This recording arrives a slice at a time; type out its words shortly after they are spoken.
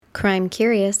Crime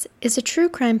Curious is a true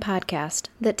crime podcast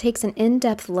that takes an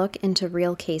in-depth look into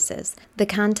real cases. The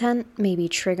content may be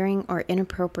triggering or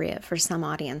inappropriate for some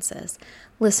audiences.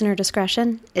 Listener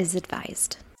discretion is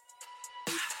advised.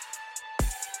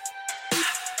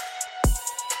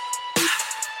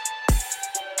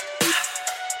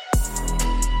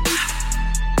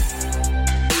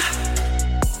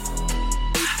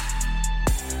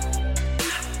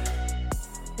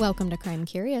 Welcome to Crime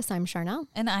Curious. I'm Charnel.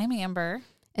 And I'm Amber.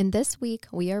 And this week,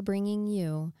 we are bringing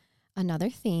you another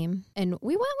theme, and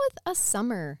we went with a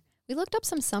summer. We looked up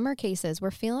some summer cases.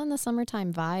 We're feeling the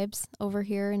summertime vibes over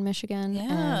here in Michigan. Yeah.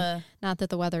 And not that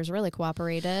the weather's really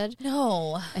cooperated.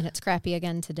 No. And it's crappy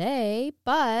again today,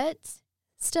 but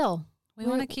still. We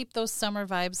want to keep those summer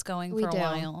vibes going for a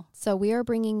while. So we are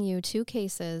bringing you two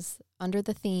cases under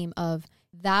the theme of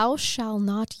Thou Shall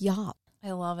Not Yacht.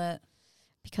 I love it.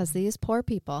 Because these poor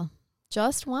people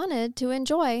just wanted to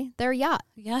enjoy their yacht.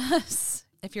 Yes.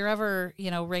 If you're ever,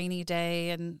 rainy day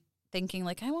and thinking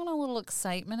like, I want a little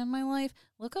excitement in my life,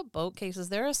 look up boat cases.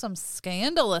 There are some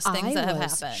scandalous things that have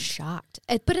happened. I was shocked.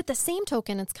 But at the same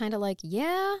token, it's kind of like,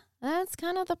 yeah, that's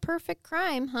kind of the perfect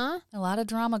crime, huh? A lot of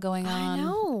drama going on. I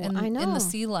know. In the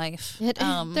sea life.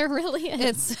 There really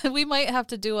is. We might have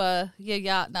to do a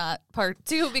yacht not part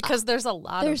 2 because there's a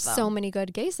lot of them. There's so many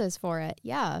good cases for it.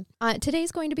 Yeah.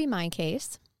 Today's going to be my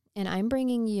case. And I'm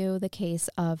bringing you the case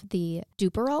of the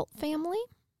Duperrault family.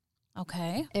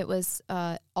 Okay. It was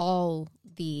all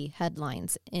the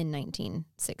headlines in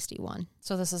 1961.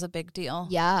 So this is a big deal.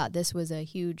 Yeah, this was a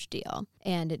huge deal.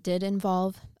 And it did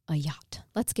involve a yacht.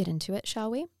 Let's get into it,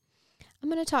 shall we? I'm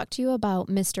going to talk to you about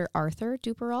Mr. Arthur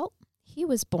Duperrault. He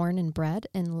was born and bred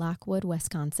in Lockwood,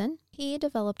 Wisconsin. He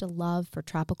developed a love for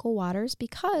tropical waters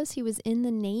because he was in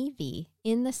the Navy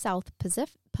in the South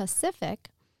Pacific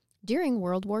during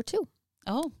World War II.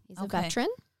 Oh, he's a veteran.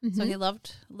 Mm-hmm. So he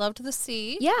loved the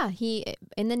sea. Yeah, he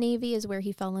in the Navy is where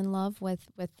he fell in love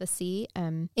with the sea.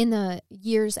 In the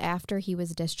years after he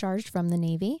was discharged from the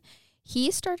Navy, he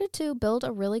started to build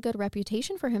a really good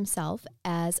reputation for himself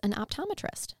as an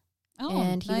optometrist. Oh,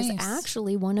 and he was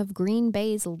actually one of Green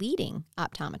Bay's leading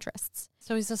optometrists.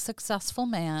 So he's a successful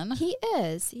man. He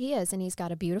is, and he's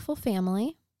got a beautiful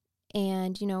family.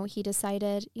 And, he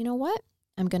decided, you know what?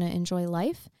 I'm going to enjoy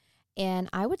life. And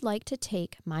I would like to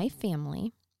take my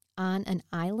family on an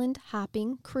island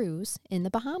hopping cruise in the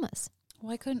Bahamas.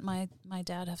 Why couldn't my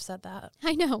dad have said that?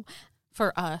 I know.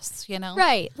 For us,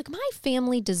 Right. Like, my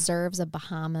family deserves a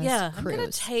Bahamas cruise. I'm going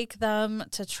to take them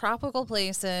to tropical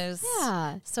places.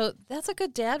 Yeah. So that's a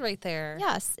good dad right there.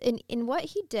 Yes. And what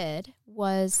he did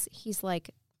was he's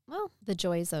like, well, the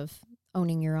joys of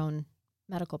owning your own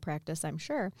medical practice, I'm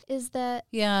sure, is that...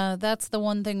 Yeah, that's the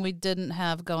one thing we didn't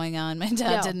have going on. My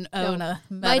dad didn't own a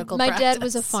medical practice. My dad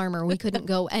was a practice. farmer. We couldn't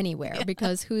go anywhere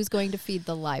because who's going to feed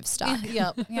the livestock?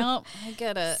 Yep, I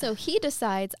get it. So he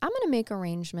decides, I'm going to make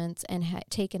arrangements and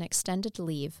take an extended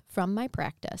leave from my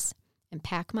practice and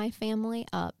pack my family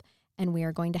up, and we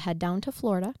are going to head down to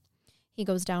Florida. He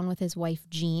goes down with his wife,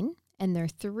 Jean, and their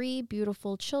 3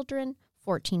 beautiful children,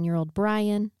 14-year-old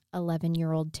Brian,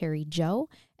 11-year-old Terry Jo,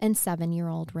 and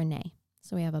 7-year-old Renee.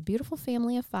 So we have a beautiful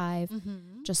family of 5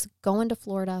 just going to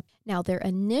Florida. Now, their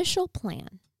initial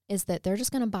plan is that they're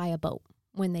just going to buy a boat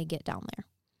when they get down there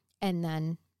and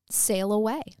then sail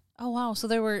away. Oh, wow. So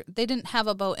they didn't have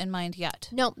a boat in mind yet.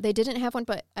 No, they didn't have one,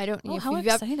 but I don't know. How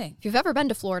exciting. If you've ever been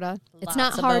to Florida, it's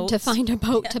not Lots of hard to boats. find a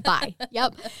boat to buy.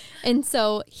 Yep. And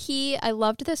so I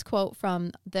loved this quote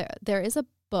from, there is a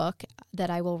book that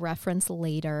I will reference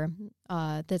later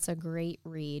that's a great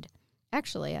read.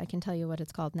 Actually, I can tell you what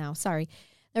it's called now. Sorry.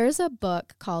 There is a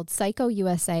book called Psycho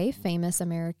USA, Famous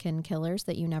American Killers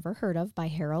That You Never Heard of by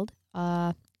Harold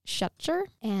Schutzer,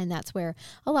 and that's where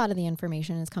a lot of the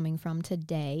information is coming from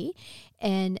today.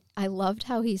 And I loved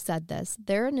how he said this.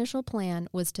 Their initial plan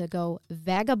was to go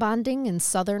vagabonding in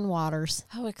southern waters.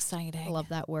 How exciting. I love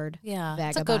that word. Yeah, vagabonding.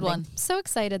 it's a good one. So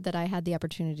excited that I had the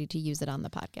opportunity to use it on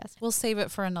the podcast. We'll save it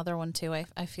for another one too.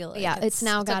 I feel like it's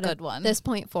now got a good one. This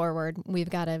point forward, we've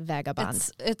got a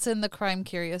vagabond. It's in the Crime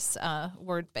Curious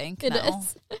word bank now. It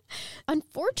is.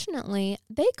 Unfortunately,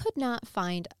 they could not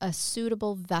find a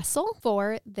suitable vessel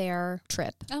for their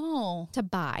trip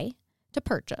to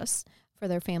purchase for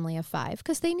their family of 5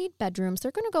 because they need bedrooms.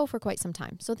 They're going to go for quite some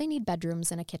time. So they need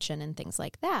bedrooms and a kitchen and things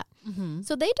like that. Mm-hmm.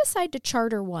 So they decide to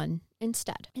charter one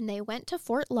instead. And they went to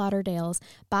Fort Lauderdale's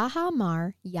Baha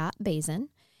Mar Yacht Basin,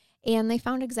 and they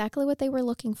found exactly what they were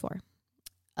looking for.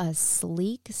 A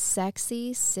sleek,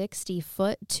 sexy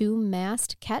 60-foot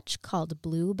 2-mast ketch called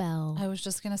Blue Bell. I was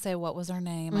just going to say, what was her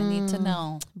name? I need to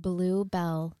know. Blue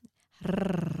Bell.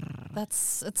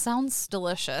 It sounds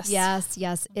delicious. Yes.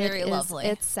 Very lovely.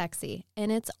 It's sexy.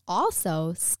 And it's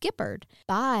also skippered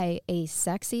by a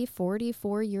sexy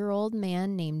 44-year-old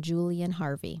man named Julian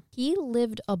Harvey. He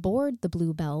lived aboard the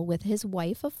Bluebell with his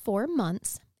wife of 4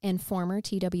 months and former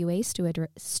TWA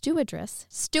stewardess.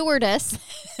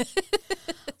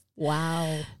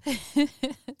 Wow.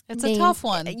 It's a tough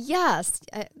one. Yes,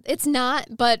 it's not,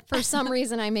 but for some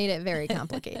reason I made it very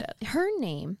complicated. Her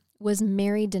name was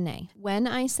Mary Dene. When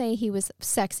I say he was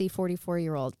sexy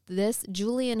 44-year-old, this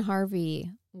Julian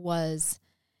Harvey was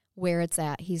where it's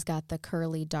at. He's got the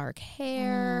curly dark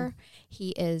hair.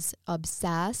 He is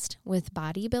obsessed with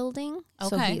bodybuilding. Okay.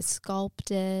 So he's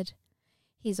sculpted.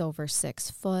 He's over 6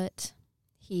 foot.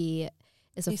 He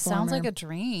sounds like a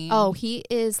dream. Oh, he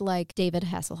is like David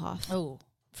Hasselhoff. Oh.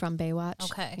 From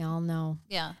Baywatch. Okay. Y'all know.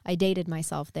 Yeah. I dated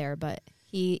myself there, but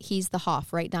he's the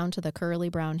Hoff, right down to the curly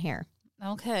brown hair.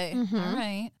 Okay. Mm-hmm. All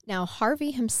right. Now,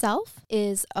 Harvey himself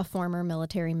is a former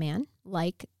military man.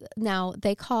 Now,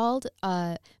 they called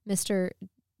Mr.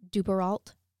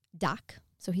 Duperrault Doc.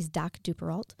 So he's Doc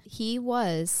Duperrault.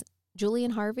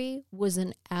 Julian Harvey was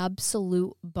an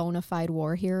absolute bona fide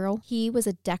war hero. He was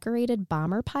a decorated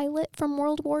bomber pilot from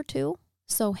World War II.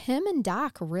 So him and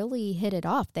Doc really hit it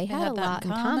off. They had a lot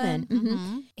in common.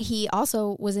 Mm-hmm. He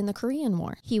also was in the Korean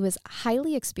War. He was a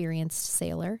highly experienced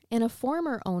sailor and a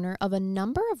former owner of a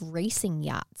number of racing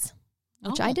yachts,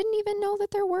 which I didn't even know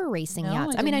that there were racing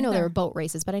yachts. I mean, I know there were boat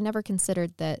races, but I never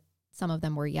considered that some of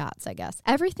them were yachts, I guess.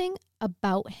 Everything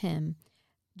about him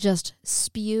just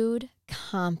spewed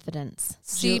confidence.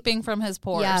 Seeping from his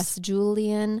pores. Yes,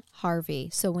 Julian Harvey.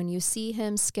 So when you see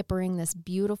him skippering this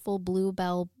beautiful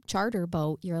Bluebell charter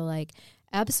boat, you're like,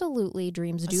 absolutely,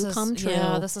 dreams come true.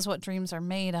 Yeah, this is what dreams are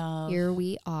made of. Here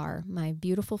we are. My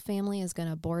beautiful family is going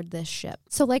to board this ship.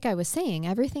 So like I was saying,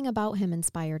 everything about him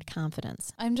inspired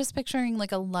confidence. I'm just picturing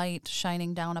like a light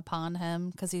shining down upon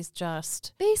him because he's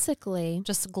just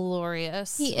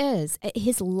glorious. He is.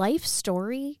 His life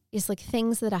story is like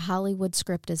things that a Hollywood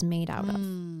script is made out of.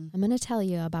 I'm going to tell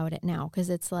you about it now because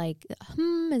it's like,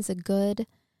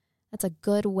 that's a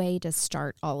good way to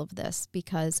start all of this,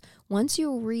 because once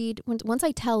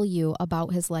I tell you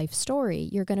about his life story,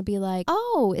 you're going to be like,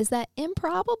 oh, is that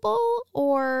improbable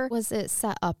or was it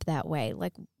set up that way?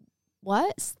 Like,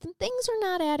 what? Things are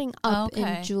not adding up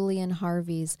in Julian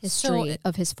Harvey's history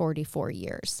of his 44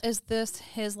 years. Is this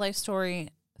his life story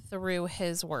through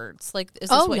his words? Like, is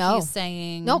this what he's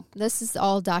saying? Nope. This is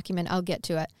all documented. I'll get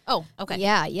to it. Oh, okay.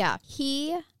 Yeah.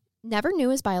 He never knew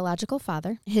his biological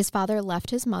father. His father left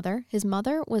his mother. His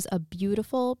mother was a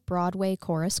beautiful Broadway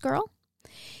chorus girl.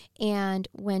 And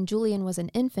when Julian was an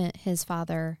infant, his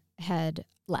father had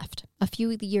left. A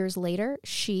few years later,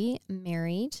 she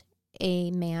married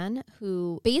a man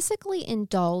who basically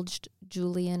indulged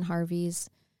Julian Harvey's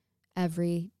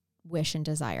every wish and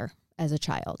desire as a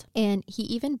child. And he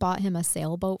even bought him a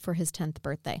sailboat for his 10th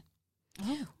birthday.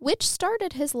 Which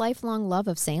started his lifelong love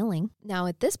of sailing. Now,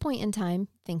 at this point in time,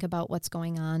 think about what's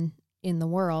going on in the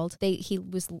world. He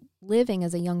was living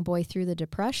as a young boy through the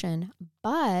Depression,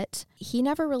 but he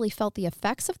never really felt the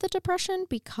effects of the Depression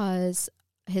because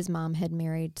his mom had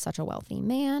married such a wealthy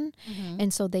man. Mm-hmm.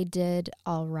 And so they did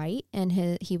all right. And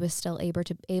he was still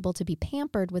able to be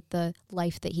pampered with the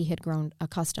life that he had grown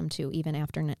accustomed to even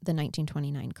after the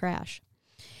 1929 crash.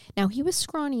 Now, he was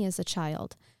scrawny as a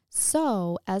child.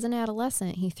 So, as an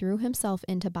adolescent, he threw himself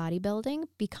into bodybuilding,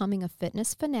 becoming a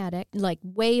fitness fanatic, like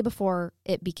way before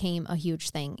it became a huge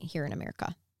thing here in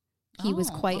America. He was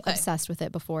quite obsessed with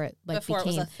it before it became it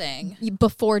was a thing.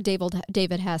 Before David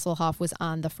Hasselhoff was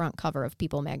on the front cover of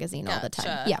People magazine all the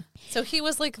time. Yeah. So he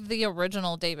was like the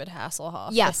original David Hasselhoff.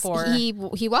 Yes, before... he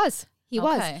was. He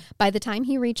was. By the time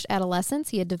he reached adolescence,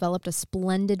 he had developed a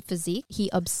splendid physique. He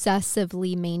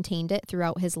obsessively maintained it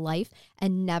throughout his life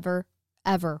and never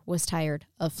ever was tired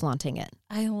of flaunting it.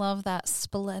 I love that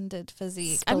splendid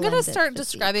physique. I'm going to start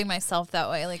describing myself that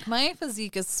way. Like, my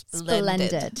physique is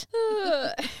splendid.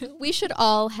 We should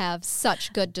all have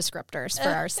such good descriptors for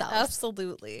ourselves.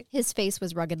 Absolutely. His face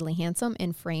was ruggedly handsome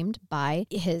and framed by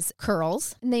his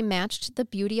curls, and they matched the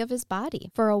beauty of his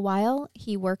body. For a while,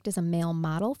 he worked as a male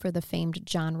model for the famed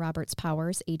John Roberts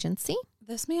Powers agency.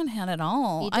 This man had it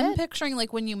all. I'm picturing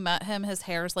like when you met him, his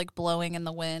hair's like blowing in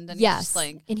the wind, and yes, he's just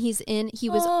like, and he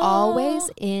was always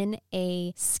in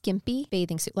a skimpy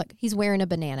bathing suit. Look, he's wearing a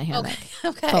banana hammock.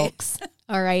 Okay, folks.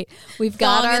 All right, we've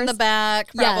got our in the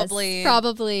back. Probably, yes,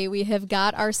 probably we have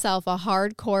got ourselves a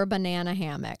hardcore banana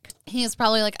hammock. He's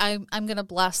probably like, I'm gonna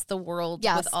bless the world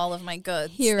with all of my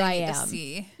goods. Here they I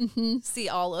need am. To see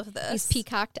all of this. He's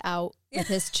peacocked out with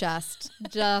his chest,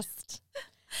 just.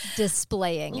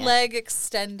 displaying it. Leg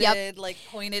extended, like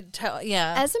pointed toe.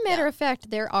 Yeah. As a matter of fact,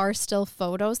 there are still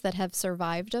photos that have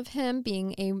survived of him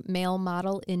being a male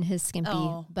model in his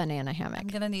skimpy banana hammock. I'm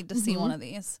going to need to see one of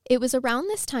these. It was around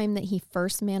this time that he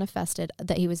first manifested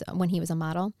that when he was a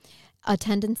model, a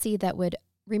tendency that would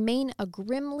remain a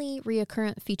grimly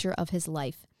reoccurrent feature of his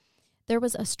life. There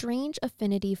was a strange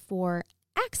affinity for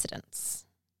accidents,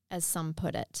 as some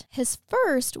put it. His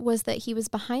first was that he was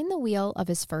behind the wheel of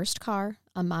his first car,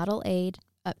 a Model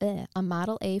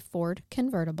A Ford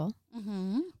convertible.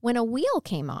 Mm-hmm. When a wheel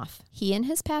came off, he and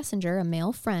his passenger, a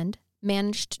male friend,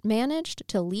 managed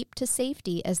to leap to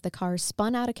safety as the car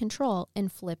spun out of control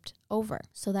and flipped over.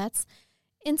 So that's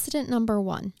incident number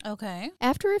 1. Okay.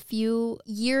 After a few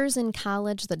years in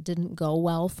college that didn't go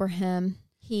well for him,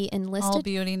 he enlisted... All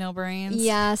beauty, no brains?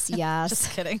 Yes.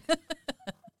 Just kidding.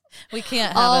 We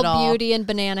can't have all it all. Beauty and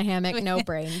banana hammock, no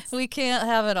brains. We can't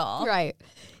have it all. Right.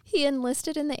 He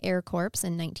enlisted in the Air Corps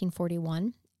in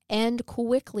 1941 and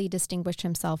quickly distinguished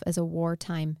himself as a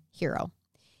wartime hero.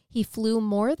 He flew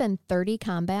more than 30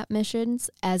 combat missions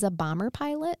as a bomber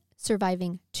pilot,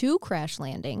 surviving 2 crash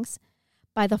landings.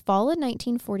 By the fall of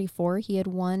 1944, he had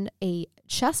won a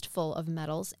chest full of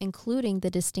medals, including the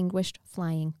Distinguished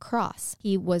Flying Cross.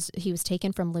 He was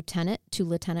taken from lieutenant to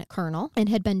lieutenant colonel and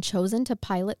had been chosen to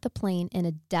pilot the plane in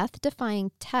a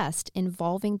death-defying test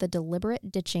involving the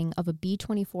deliberate ditching of a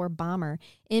B-24 bomber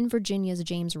in Virginia's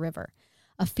James River,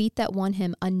 a feat that won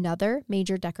him another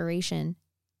major decoration,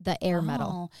 the Air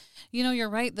Medal. You know, you're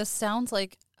right. This sounds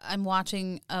like I'm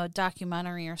watching a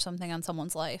documentary or something on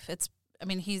someone's life.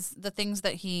 He's the things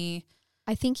that he...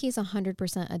 I think he's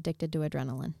 100% addicted to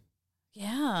adrenaline.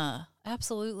 Yeah,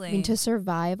 absolutely. I mean, to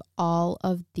survive all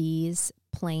of these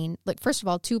plane... first of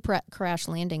all, 2 crash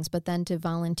landings, but then to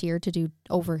volunteer to do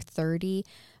over 30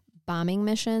 bombing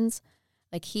missions.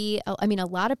 A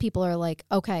lot of people are like,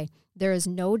 okay, there is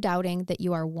no doubting that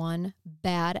you are one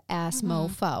badass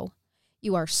mofo.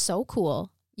 You are so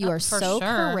cool. You are so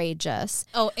courageous.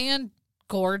 Oh, and...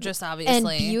 gorgeous,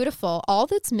 obviously. And beautiful. All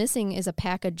that's missing is a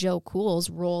pack of Joe Cools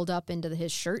rolled up into his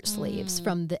shirt sleeves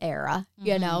from the era,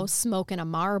 smoking a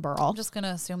Marlboro. I'm just going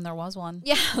to assume there was one.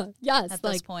 Yeah. Yes. At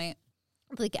this point.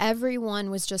 Everyone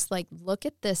was just like, look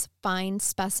at this fine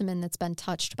specimen that's been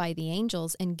touched by the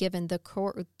angels and given the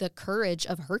courage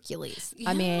of Hercules. Yeah.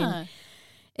 I mean,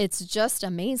 it's just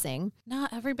amazing.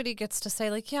 Not everybody gets to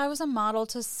say, I was a model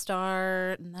to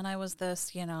start, and then I was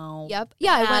this, Yep.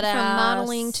 Yeah, I went from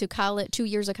modeling to college, 2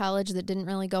 years of college that didn't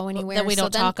really go anywhere. That we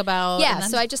don't talk about. Yeah,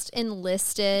 so I just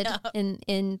enlisted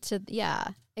into,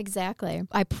 exactly.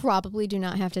 I probably do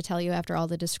not have to tell you after all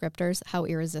the descriptors how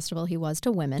irresistible he was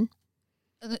to women.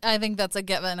 I think that's a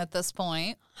given at this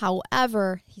point.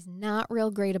 However, he's not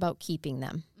real great about keeping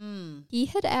them. He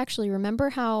had actually, remember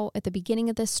how at the beginning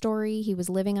of this story, he was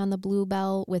living on the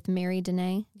Bluebell with Mary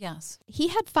Danae? Yes. He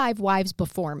had 5 wives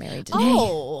before Mary Danae.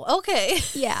 Oh, okay.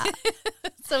 Yeah.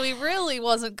 So he really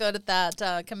wasn't good at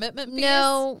that commitment piece?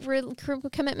 No,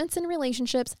 commitments and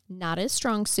relationships, not his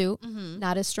strong suit,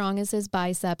 not as strong as his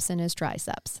biceps and his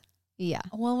triceps. Yeah.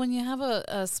 Well, when you have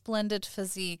a splendid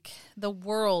physique, the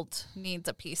world needs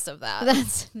a piece of that.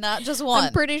 That's not just one.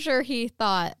 I'm pretty sure he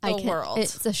thought world.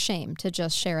 It's a shame to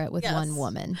just share it with one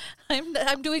woman.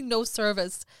 I'm doing no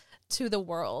service to the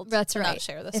world. That's right. Not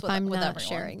share this if with I'm not everyone.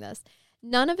 Sharing this.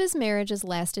 None of his marriages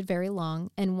lasted very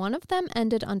long, and one of them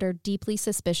ended under deeply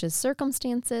suspicious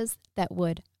circumstances that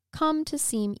would come to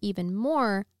seem even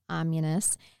more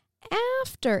ominous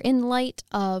in light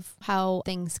of how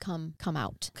things come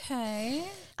out. Okay.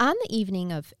 On the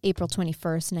evening of April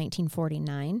 21st,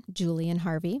 1949, Julian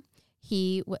Harvey,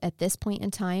 he, at this point in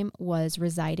time, was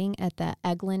residing at the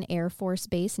Eglin Air Force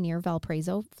Base near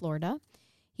Valparaiso, Florida.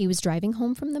 He was driving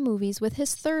home from the movies with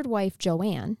his third wife,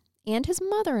 Joanne, and his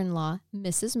mother-in-law,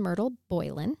 Mrs. Myrtle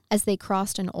Boylan, as they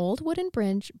crossed an old wooden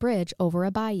bridge over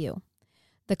a bayou.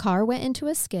 The car went into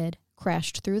a skid,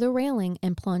 crashed through the railing,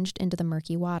 and plunged into the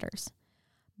murky waters.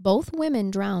 Both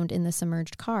women drowned in the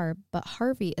submerged car, but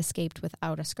Harvey escaped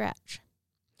without a scratch.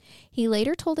 He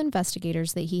later told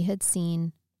investigators that he had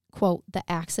seen, quote, the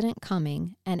accident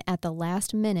coming, and at the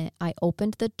last minute, I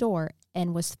opened the door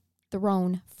and was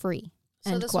thrown free.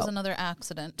 So this was another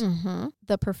accident. Mm-hmm.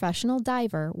 The professional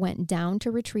diver went down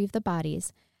to retrieve the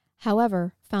bodies,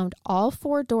 however, found all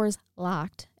 4 doors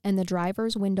locked and the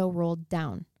driver's window rolled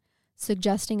down,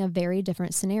 suggesting a very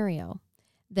different scenario,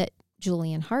 that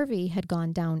Julian Harvey had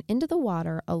gone down into the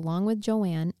water along with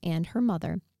Joanne and her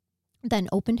mother, then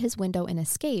opened his window and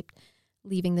escaped,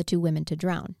 leaving the 2 women to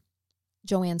drown.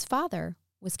 Joanne's father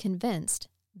was convinced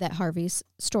that Harvey's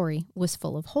story was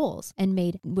full of holes and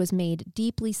was made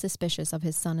deeply suspicious of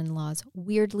his son-in-law's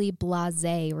weirdly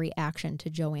blasé reaction to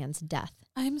Joanne's death.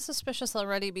 I'm suspicious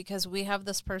already because we have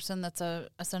this person that's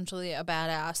essentially a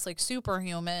badass, like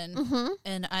superhuman. Mm-hmm.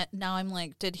 And now I'm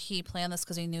like, did he plan this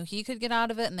because he knew he could get out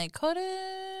of it and they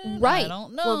couldn't? Right. I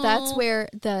don't know. Well, that's where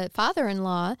the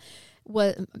father-in-law,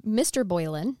 Mr.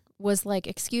 Boylan, was like,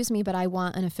 excuse me, but I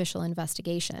want an official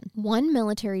investigation. One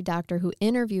military doctor who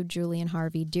interviewed Julian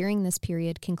Harvey during this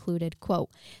period concluded,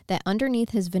 quote, that underneath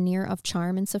his veneer of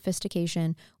charm and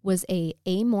sophistication was a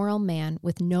amoral man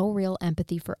with no real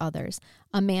empathy for others,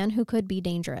 a man who could be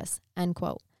dangerous, end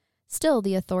quote. Still,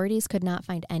 the authorities could not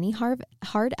find any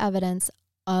hard evidence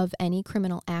of any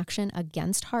criminal action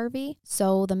against Harvey,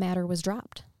 so the matter was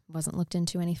dropped. It wasn't looked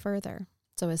into any further.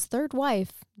 So his third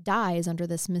wife dies under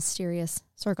this mysterious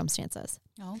circumstances.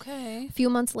 Okay. A few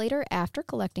months later, after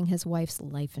collecting his wife's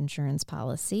life insurance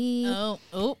policy. Oh,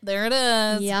 there it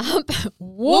is. Yep.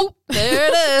 Whoop,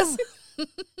 there it is.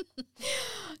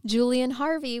 Julian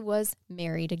Harvey was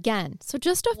married again. So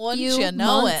just a Wouldn't few you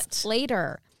know months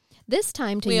later. This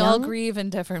time to we all grieve in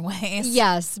different ways.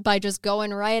 Yes, by just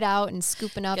going right out and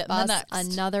scooping up us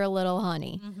another little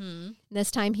honey. Mm-hmm. This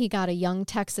time he got a young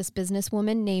Texas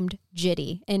businesswoman named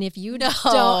Jitty. And if you don't,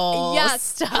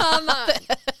 come on.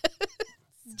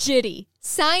 Jitty,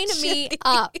 sign me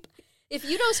up. If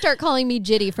you don't start calling me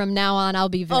Jitty from now on, I'll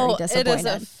be very disappointed. It is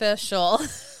official.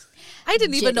 I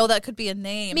didn't even know that could be a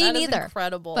name. Me neither. Is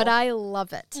incredible. But I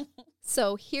love it.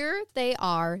 So here they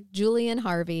are, Julian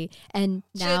Harvey, and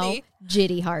now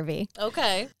Jitty Harvey.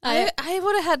 Okay. I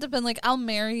would have had to been like, I'll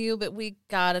marry you, but we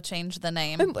got to change the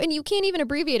name. And you can't even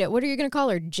abbreviate it. What are you going to call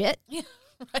her? Jit? Yeah,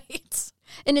 right.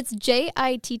 And it's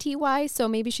Jitty, so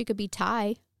maybe she could be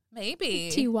Ty.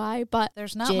 Maybe. Ty, but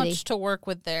there's not Jitty. much to work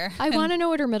with there. I want to know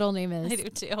what her middle name is. I do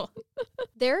too.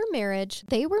 Their marriage,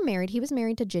 they were married. He was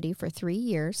married to Jitty for 3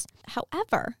 years.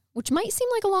 However, which might seem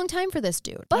like a long time for this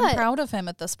dude. But I'm proud of him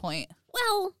at this point.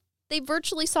 Well, they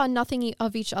virtually saw nothing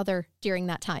of each other during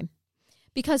that time.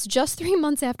 Because just 3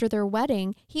 months after their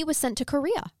wedding, he was sent to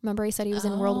Korea. Remember I said he was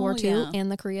in World War II and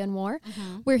the Korean War?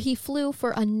 Mm-hmm. Where he flew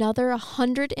for another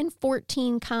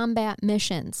 114 combat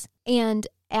missions and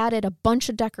added a bunch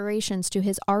of decorations to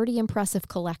his already impressive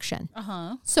collection.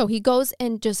 Uh-huh. So he goes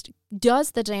and just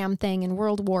does the damn thing in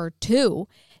World War II.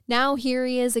 Now here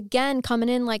he is again coming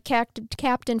in like Captain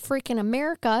freaking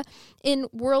America in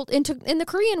the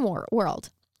Korean War world.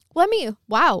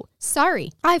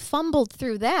 Sorry, I fumbled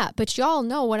through that, but y'all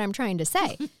know what I'm trying to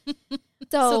say.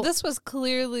 So this was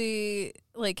clearly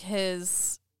like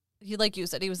like you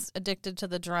said, he was addicted to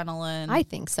the adrenaline. I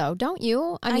think so. Don't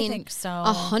you? I mean, think so.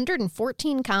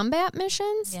 114 combat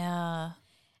missions? Yeah.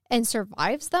 And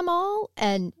survives them all.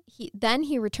 And then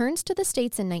he returns to the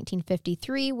States in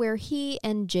 1953, where he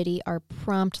and Jitty are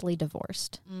promptly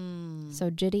divorced. Mm. So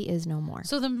Jitty is no more.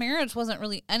 So the marriage wasn't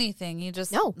really anything. He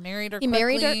just married her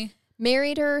quickly.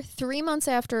 Married her 3 months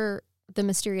after the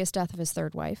mysterious death of his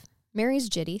third wife. Marries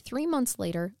Jitty 3 months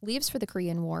later, leaves for the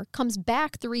Korean War, comes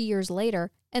back 3 years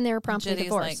later, and they're promptly Jitty's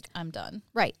divorced. Like, I'm done.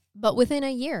 Right. But within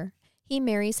a year, he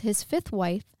marries his fifth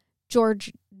wife,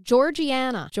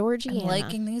 Georgiana. I'm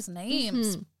liking these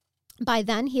names. Mm-hmm. By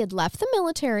then, he had left the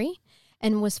military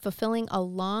and was fulfilling a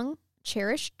long,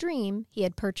 cherished dream. He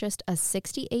had purchased a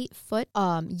 68-foot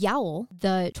yawl,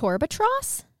 the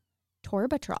Torbatros.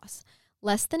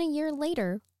 Less than a year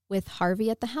later, with Harvey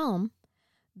at the helm,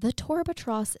 the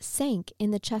Torbatros sank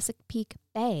in the Chesapeake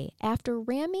Bay after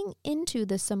ramming into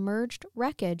the submerged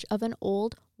wreckage of an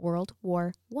old World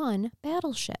War I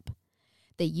battleship,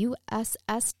 the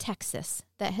USS Texas,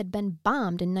 that had been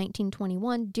bombed in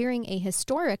 1921 during a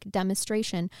historic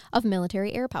demonstration of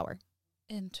military air power.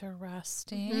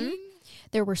 Interesting. Mm-hmm.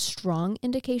 There were strong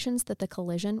indications that the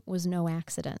collision was no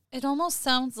accident. It almost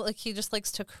sounds like he just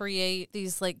likes to create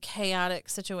these like chaotic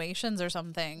situations or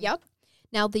something. Yep.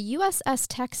 Now, the USS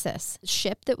Texas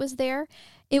ship that was there,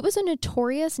 it was a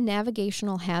notorious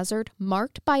navigational hazard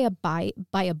marked by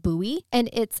a buoy, and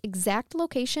its exact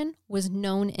location was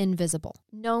known and visible.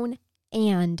 Okay.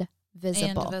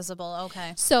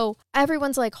 So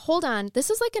everyone's like, hold on, this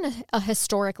is like a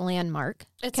historic landmark.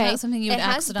 It's not something you would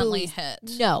accidentally hit.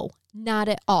 No, not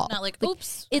at all. Not like,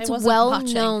 oops, it's well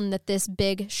known that this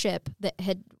big ship that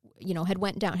had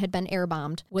went down, had been air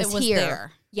bombed, was here.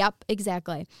 There. Yep,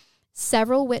 exactly.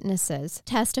 Several witnesses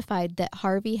testified that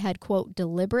Harvey had, quote,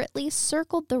 deliberately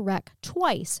circled the wreck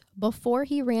twice before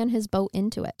he ran his boat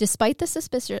into it. Despite the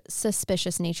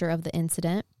suspicious nature of the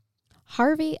incident,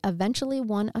 Harvey eventually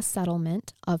won a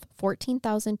settlement of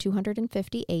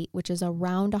 $14,258, which is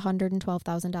around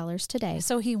 $112,000 today.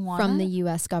 So he won from the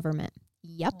U.S. government.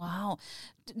 Yep. Wow.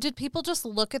 Did people just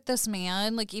look at this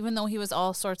man, like, even though he was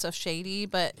all sorts of shady,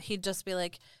 but he'd just be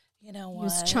like, you know what? He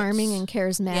was charming and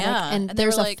charismatic. Yeah. And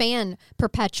there's a fan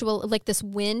like this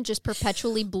wind just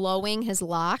perpetually blowing his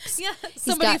locks. Yeah.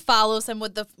 Somebody follows him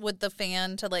with the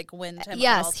fan to like wind him.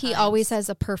 Yes. He always has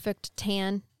a perfect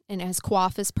tan and his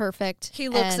coif is perfect. He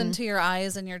looks into your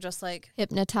eyes and you're just like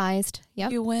hypnotized.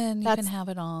 Yep. You win. You can have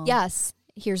it all. Yes.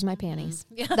 Here's my panties.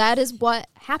 Yeah. That is what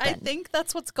happened. I think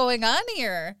that's what's going on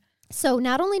here. So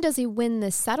not only does he win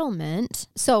this settlement,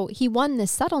 so he won this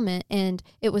settlement, and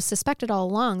it was suspected all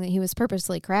along that he was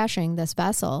purposely crashing this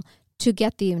vessel to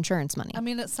get the insurance money. I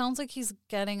mean, it sounds like he's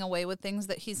getting away with things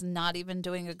that he's not even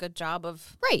doing a good job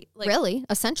of. Right, like, really,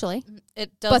 essentially.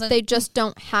 It doesn't, but they just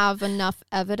don't have enough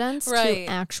evidence right.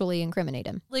 to actually incriminate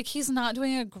him. Like, he's not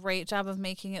doing a great job of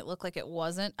making it look like it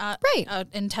wasn't an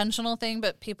intentional thing,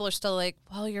 but people are still like,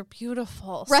 well, you're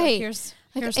beautiful. Right. So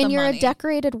here's and you're money. A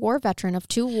decorated war veteran of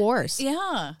 2 wars.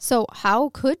 Yeah. So how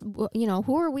could,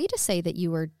 who are we to say that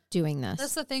you were doing this?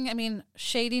 That's the thing. I mean,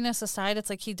 shadiness aside, it's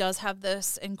like he does have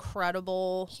this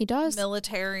incredible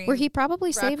military where he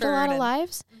probably saved a lot of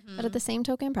lives, but at the same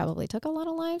token probably took a lot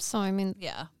of lives. So, I mean,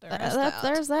 yeah,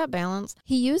 there's that balance.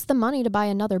 He used the money to buy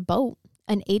another boat,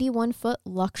 an 81-foot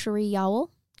luxury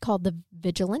yawl called the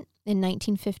Vigilant in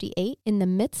 1958 in the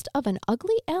midst of an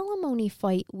ugly alimony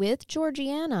fight with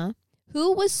Georgiana,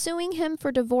 who was suing him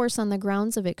for divorce on the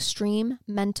grounds of extreme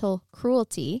mental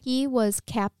cruelty. He was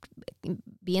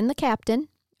being the captain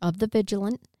of the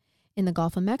Vigilant in the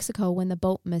Gulf of Mexico when the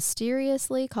boat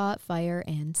mysteriously caught fire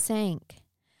and sank.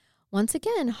 Once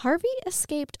again, Harvey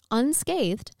escaped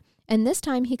unscathed, and this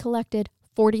time he collected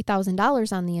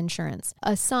 $40,000 on the insurance,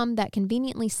 a sum that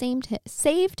conveniently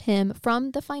saved him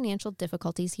from the financial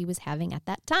difficulties he was having at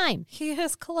that time. He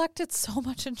has collected so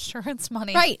much insurance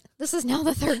money. Right. This is now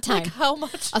the 3rd time. Like how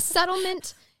much? A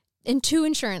settlement and 2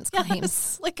 insurance claims.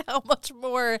 Yes, like how much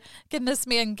more can this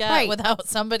man get without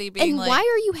somebody being why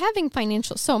are you having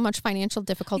so much financial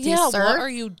difficulties, sir? What are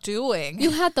you doing?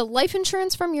 You had the life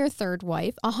insurance from your 3rd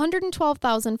wife,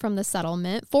 $112,000 from the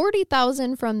settlement,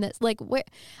 $40,000 from this. Like, where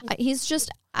he's just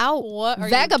out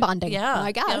vagabonding.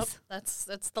 I guess. Yep.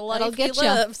 That's the life he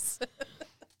lives.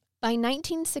 By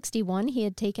 1961, he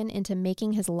had taken into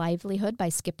making his livelihood by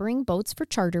skippering boats for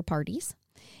charter parties.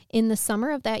 In the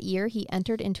summer of that year, he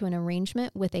entered into an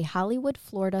arrangement with a Hollywood,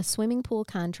 Florida swimming pool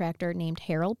contractor named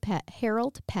Harold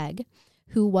Pegg,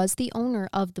 who was the owner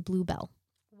of the Bluebell.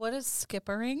 What is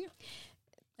skippering?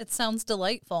 It sounds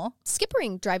delightful.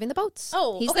 Skippering, driving the boats.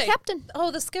 Oh, he's the captain.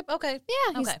 Oh, the skip. Okay.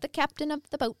 Yeah, he's the captain of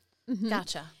the boat. Mm-hmm.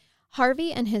 Gotcha.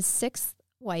 Harvey and his 6th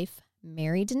wife,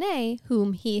 Mary Danae,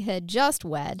 whom he had just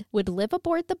wed, would live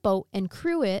aboard the boat and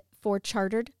crew it for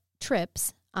chartered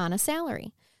trips on a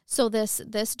salary. So this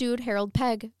dude, Harold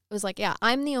Pegg, was like, yeah,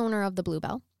 I'm the owner of the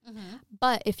Bluebell. Mm-hmm.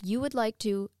 But if you would like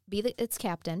to be its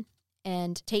captain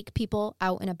and take people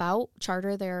out and about,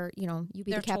 charter their, you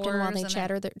be the captain while they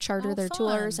charter their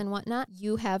tours and whatnot,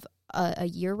 you have a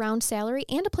year-round salary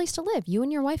and a place to live. You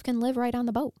and your wife can live right on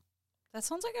the boat. That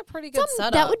sounds like a pretty good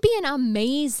setup. That would be an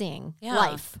amazing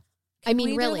life. Can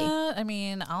we really do that? I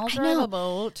mean, I'll drive a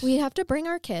boat. We'd have to bring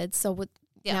our kids, so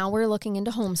now we're looking into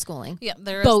homeschooling. Yeah,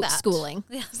 there boat is that. Schooling.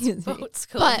 Yes, boat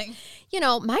schooling.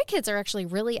 But, my kids are actually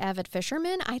really avid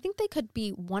fishermen. I think they could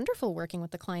be wonderful working with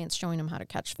the clients, showing them how to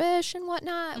catch fish and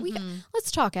whatnot. Mm-hmm.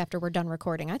 Let's talk after we're done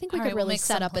recording. I think we could really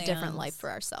set up a different life for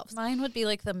ourselves. Mine would be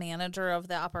like the manager of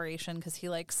the operation because he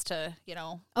likes to,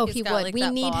 Oh, he would. Like, we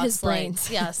need his brains.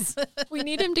 Yes. We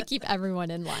need him to keep everyone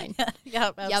in line.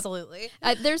 Yep, absolutely.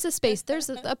 There's a space.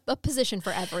 There's a position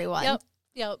for everyone.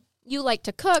 Yep. You like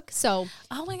to cook, so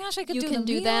oh my gosh, I could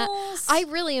do that. I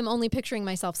really am only picturing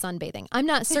myself sunbathing. I'm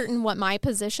not certain what my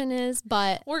position is,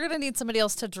 but we're gonna need somebody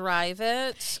else to drive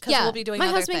it. Yeah, we'll be doing. My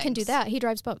other husband things. can do that. He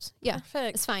drives boats. Yeah,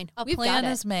 perfect. It's fine. A plan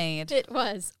is made. It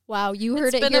was wow. You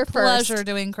heard it It's here been a pleasure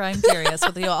doing Crime Curious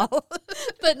with you all.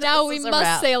 But now we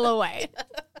must sail away.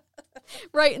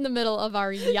 Right in the middle of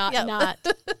our yacht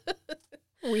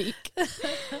week.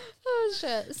 Oh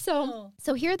shit. So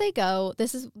here they go.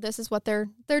 This is what they're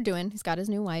doing. He's got his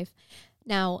new wife.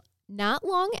 Now, not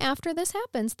long after this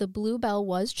happens, the Bluebell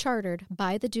was chartered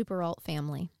by the Duperrault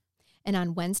family. And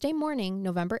on Wednesday morning,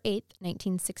 November 8th,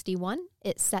 1961,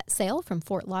 it set sail from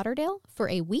Fort Lauderdale for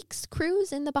a week's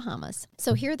cruise in the Bahamas.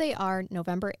 So here they are,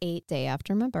 November 8th, day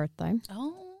after my birthday.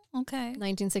 Oh. Okay.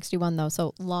 1961, though,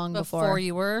 so long before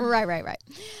you were. Right.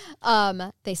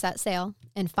 They set sail,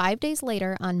 and 5 days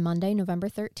later, on Monday, November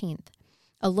 13th,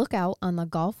 a lookout on the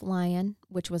Gulf Lion,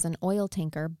 which was an oil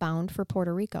tanker bound for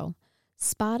Puerto Rico,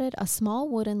 spotted a small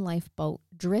wooden lifeboat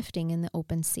drifting in the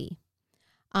open sea.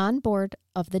 On board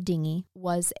of the dinghy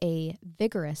was a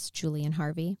vigorous Julian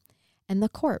Harvey and the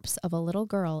corpse of a little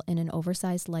girl in an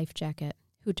oversized life jacket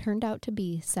who turned out to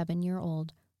be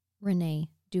 7-year-old Renee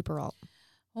Duperrault.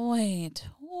 Wait,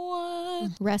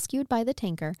 what? Rescued by the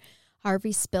tanker,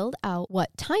 Harvey spilled out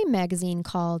what Time magazine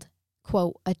called,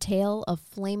 quote, a tale of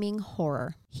flaming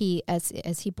horror. He, as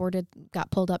he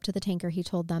got pulled up to the tanker, he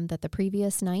told them that the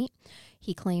previous night,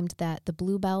 he claimed that the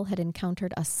Bluebell had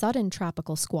encountered a sudden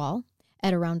tropical squall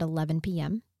at around 11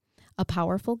 p.m. A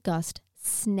powerful gust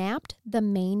snapped the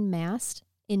main mast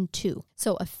in two.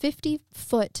 So a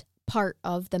 50-foot part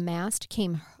of the mast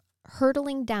came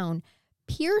hurtling down,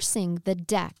 piercing the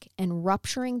deck and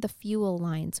rupturing the fuel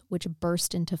lines, which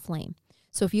burst into flame.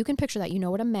 So if you can picture that, you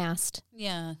know what a mast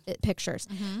it pictures.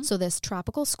 Mm-hmm. So this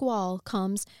tropical squall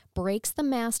comes, breaks the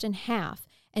mast in half,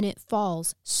 and it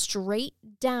falls straight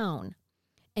down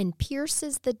and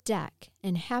pierces the deck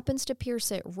and happens to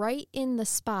pierce it right in the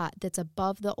spot that's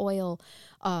above the oil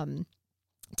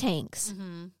tanks,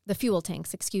 the fuel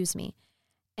tanks,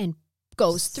 and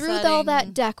goes through all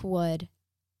that deck wood,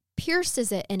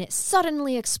 pierces it, and it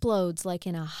suddenly explodes like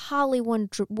in a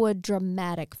Hollywood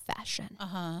dramatic fashion.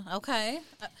 Okay.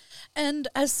 And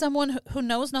as someone who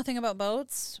knows nothing about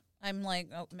boats, I'm like,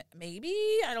 oh, maybe?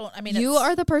 You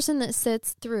are the person that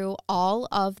sits through all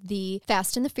of the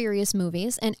Fast and the Furious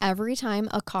movies, and every time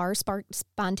a car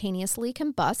spontaneously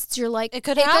combusts, you're like, it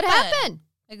could happen.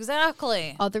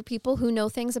 Exactly. Other people who know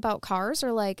things about cars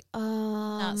are like,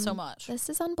 not so much. This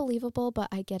is unbelievable, but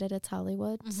I get it. It's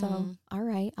Hollywood. Mm-hmm. So, all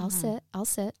right, I'll sit.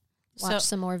 Watch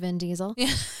some more Vin Diesel.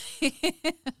 Yeah.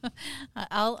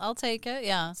 I'll take it.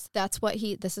 Yeah.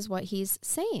 This is what he's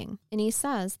saying. And he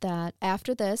says that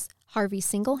after this, Harvey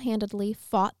single-handedly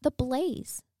fought the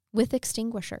blaze with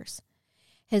extinguishers.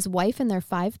 His wife and their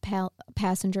 5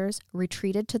 passengers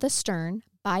retreated to the stern.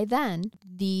 By then,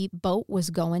 the boat was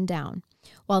going down.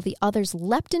 While the others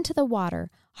leapt into the water,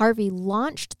 Harvey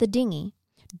launched the dinghy,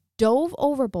 dove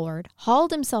overboard, hauled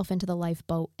himself into the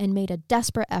lifeboat, and made a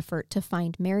desperate effort to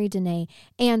find Mary Danae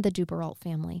and the Duperrault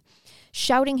family.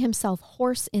 Shouting himself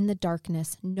hoarse in the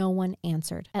darkness, no one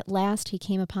answered. At last, he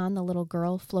came upon the little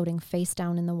girl floating face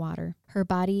down in the water. Her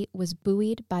body was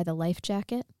buoyed by the life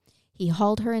jacket. He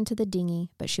hauled her into the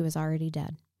dinghy, but she was already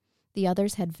dead. The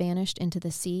others had vanished into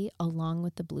the sea along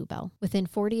with the Bluebell. Within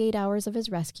 48 hours of his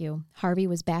rescue, Harvey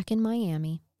was back in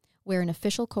Miami, where an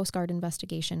official Coast Guard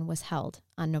investigation was held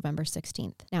on November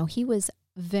 16th. Now, he was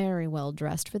very well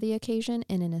dressed for the occasion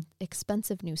in an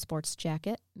expensive new sports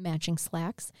jacket, matching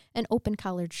slacks, and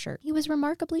open-collared shirt. He was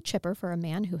remarkably chipper for a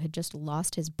man who had just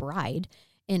lost his bride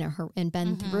and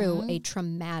been through a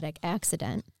traumatic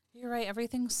accident. You're right.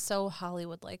 Everything's so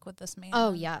Hollywood-like with this man.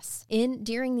 Oh, yes.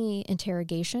 During the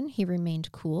interrogation, he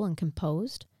remained cool and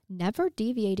composed, never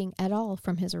deviating at all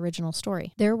from his original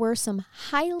story. There were some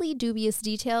highly dubious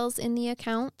details in the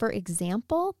account. For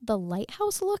example, the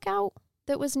lighthouse lookout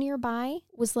that was nearby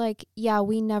was like, yeah,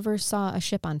 we never saw a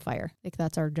ship on fire. Like,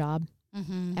 that's our job,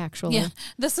 actually. Yeah,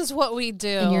 this is what we do.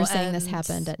 And you're saying this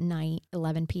happened at night,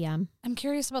 11 p.m.? I'm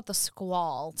curious about the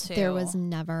squall, too. There was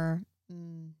never...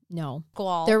 No.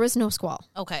 Squall. There was no squall.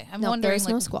 Okay. I'm wondering, there is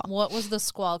no squall. What was the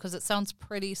squall? Because it sounds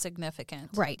pretty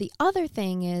significant. Right. The other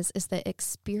thing is that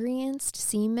experienced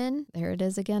seamen, there it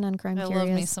is again on Crime Curious. I love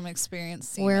me some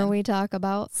experienced seamen. Where we talk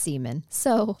about seamen.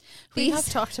 So we have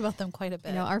talked about them quite a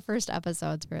bit. Our first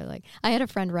episodes were like, I had a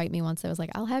friend write me once that was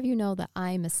like, I'll have you know that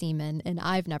I'm a seaman and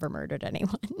I've never murdered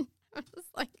anyone. I was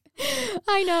like,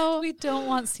 I know. We don't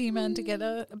want seamen to get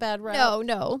a bad rap.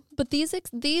 No. But these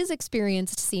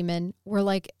experienced seamen were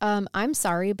like, I'm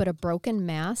sorry, but a broken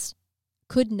mast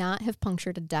could not have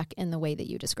punctured a deck in the way that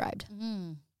you described.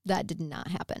 That did not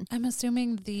happen. I'm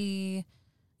assuming the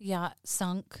yacht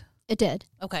sunk. It did.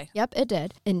 Okay. Yep, it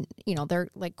did. And, they're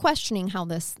like questioning how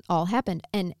this all happened.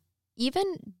 And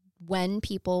even when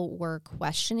people were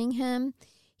questioning him,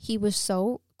 he was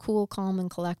so cool, calm,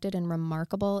 and collected and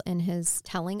remarkable in his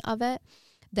telling of it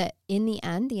that in the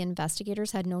end, the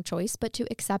investigators had no choice but to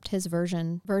accept his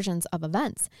versions of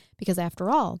events because after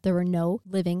all, there were no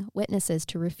living witnesses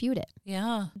to refute it.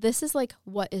 Yeah. This is like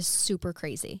what is super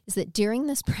crazy is that during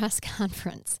this press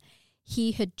conference,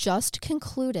 he had just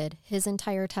concluded his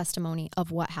entire testimony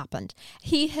of what happened.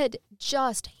 He had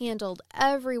just handled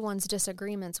everyone's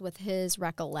disagreements with his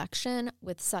recollection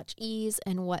with such ease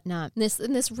and whatnot.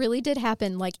 This really did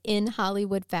happen like in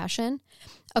Hollywood fashion.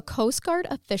 A Coast Guard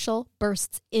official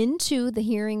bursts into the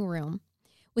hearing room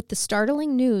with the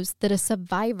startling news that a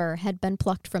survivor had been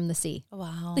plucked from the sea.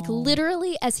 Wow. Like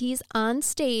literally as he's on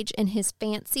stage in his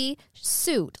fancy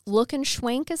suit, looking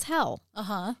schwank as hell.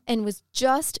 Uh-huh. And was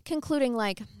just concluding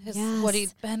like, what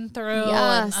he'd been through.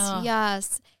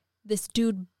 Yes. This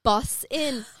dude busts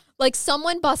in, like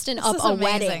someone busting up a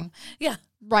wedding. Yeah.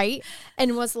 Right?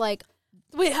 And was like,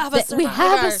 we have a survivor. We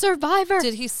have a survivor.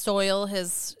 Did he soil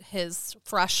his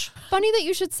fresh? Funny that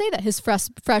you should say that. His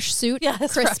fresh suit,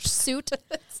 crisp suit.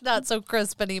 It's not so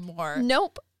crisp anymore.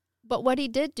 Nope. But what he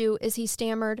did do is he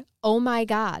stammered, "Oh my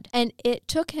God." And it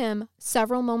took him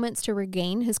several moments to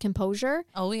regain his composure.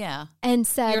 Oh, yeah. And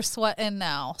said, "You're sweating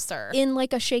now, sir." In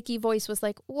like a shaky voice was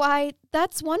like, "Why,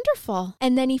 that's wonderful."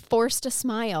 And then he forced a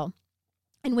smile.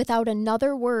 And without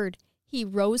another word, he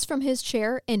rose from his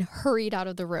chair and hurried out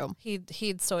of the room.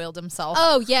 He'd soiled himself.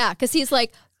 Oh, yeah, because he's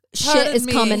like, shit is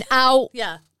coming out.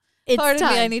 Yeah. It's Pardon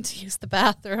time. me, I need to use the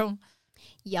bathroom.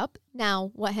 Yep.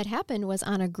 Now, what had happened was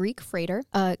on a Greek freighter,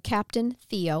 Captain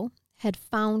Theo had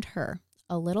found her,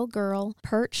 a little girl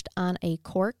perched on a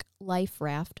cork life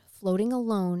raft, floating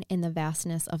alone in the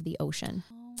vastness of the ocean.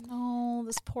 Oh, no,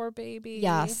 this poor baby.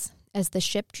 Yes. As the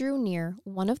ship drew near,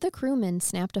 one of the crewmen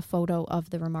snapped a photo of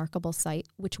the remarkable sight,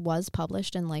 which was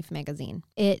published in Life magazine.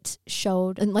 It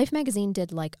showed, and Life magazine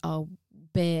did like a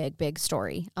big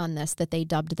story on this that they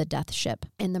dubbed the Death Ship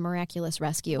and the miraculous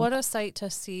rescue. What a sight to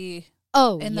see.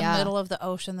 Oh, in the middle of the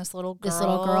ocean, this little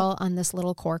girl on this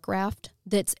little cork raft.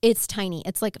 It's tiny.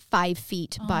 It's like 5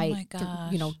 feet by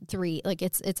 3. Like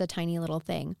it's a tiny little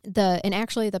thing. And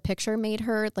actually the picture made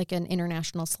her like an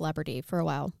international celebrity for a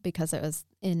while because it was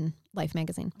in Life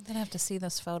magazine. I'm gonna have to see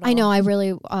this photo. I know. I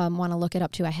really want to look it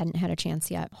up too. I hadn't had a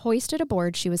chance yet. Hoisted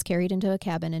aboard, she was carried into a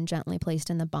cabin and gently placed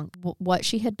in the bunk. What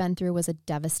she had been through was a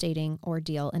devastating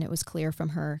ordeal, and it was clear from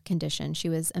her condition. She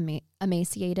was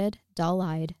emaciated,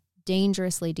 dull-eyed,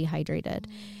 dangerously dehydrated,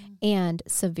 and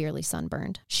severely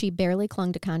sunburned. She barely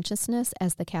clung to consciousness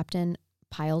as the captain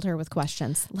piled her with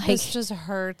questions. This just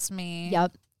hurts me.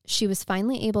 Yep. She was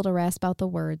finally able to rasp out the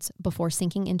words before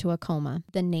sinking into a coma.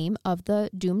 The name of the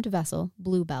doomed vessel,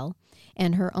 Bluebell,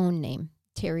 and her own name,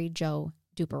 Terry Jo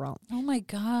Duperrault. Oh my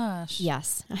gosh.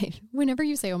 Yes. Whenever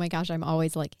you say, oh my gosh, I'm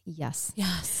always like, yes.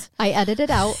 Yes. I edit it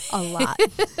out a lot.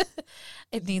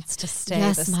 It needs to stay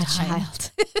yes, this my time.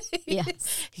 child.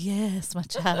 Yes. Yes, my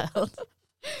child.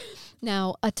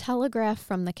 Now, a telegraph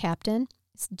from the captain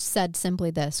said simply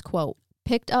this, quote,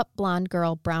 "Picked up blonde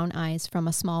girl, brown eyes from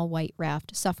a small white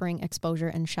raft, suffering exposure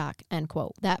and shock," end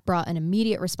quote. That brought an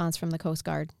immediate response from the Coast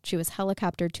Guard. She was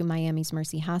helicoptered to Miami's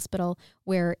Mercy Hospital,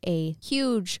 where a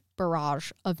huge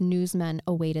barrage of newsmen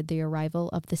awaited the arrival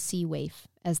of the Sea Waif,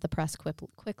 as the press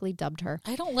quickly dubbed her.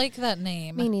 I don't like that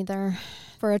name. Me neither.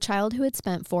 For a child who had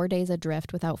spent 4 days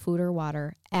adrift without food or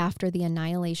water after the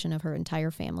annihilation of her entire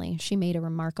family, she made a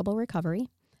remarkable recovery.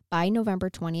 By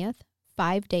November 20th,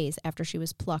 5 days after she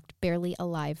was plucked barely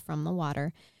alive from the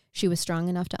water, she was strong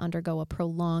enough to undergo a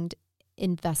prolonged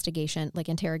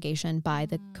interrogation by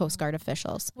the Coast Guard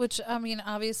officials. Which, I mean,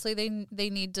 obviously they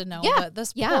need to know that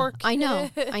this poor kid.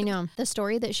 I know. The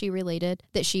story that she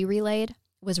relayed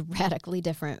was radically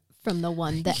different from the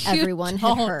one that everyone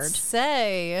had heard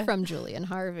from Julian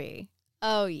Harvey.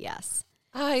 Oh, yes.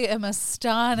 I am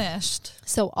astonished.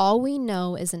 So all we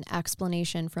know is an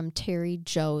explanation from Terry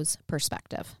Jo's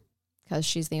perspective, because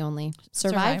she's the only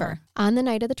survivor. On the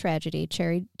night of the tragedy,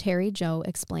 Terry Jo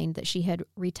explained that she had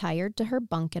retired to her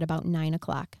bunk at about 9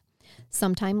 o'clock.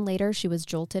 Sometime later, she was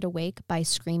jolted awake by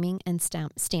screaming and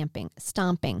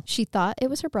stomping. She thought it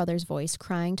was her brother's voice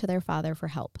crying to their father for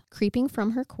help. Creeping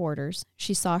from her quarters,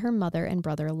 she saw her mother and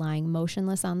brother lying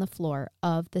motionless on the floor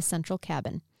of the central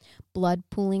cabin, blood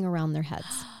pooling around their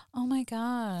heads. Oh my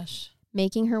gosh.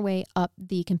 Making her way up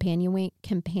the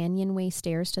companionway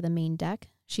stairs to the main deck,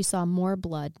 she saw more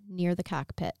blood near the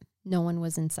cockpit. No one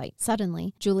was in sight.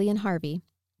 Suddenly, Julian Harvey,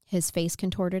 his face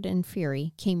contorted in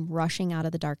fury, came rushing out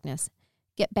of the darkness.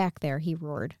 "Get back there," he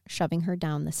roared, shoving her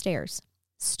down the stairs.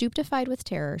 Stupefied with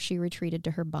terror, she retreated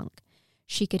to her bunk.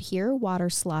 She could hear water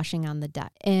sloshing on the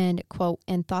deck and, quote,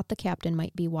 and thought the captain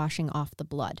might be washing off the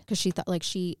blood. Because she thought,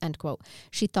 end quote,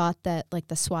 she thought that,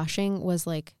 the swashing was,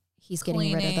 he's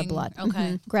getting rid of the blood. Okay.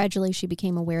 Mm-hmm. Gradually, she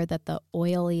became aware that the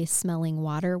oily smelling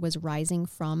water was rising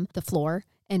from the floor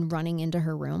and running into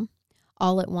her room.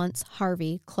 All at once,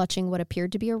 Harvey, clutching what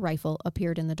appeared to be a rifle,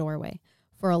 appeared in the doorway.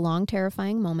 For a long,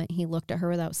 terrifying moment, he looked at her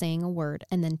without saying a word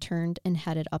and then turned and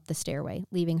headed up the stairway,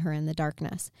 leaving her in the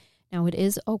darkness. Now, it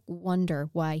is a wonder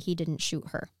why he didn't shoot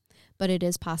her, but it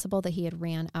is possible that he had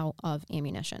ran out of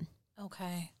ammunition.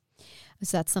 Okay.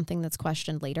 So that's something that's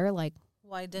questioned later,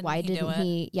 why didn't he do it?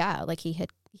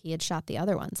 He had shot the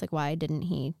other ones. Why didn't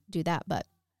he do that? But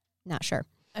Not sure.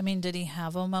 I mean, did he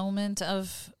have a moment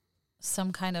of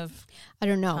some kind of I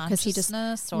don't know, because he just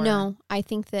no. I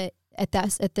think that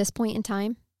at this point in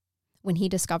time, when he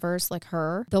discovers like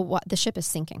her, the ship is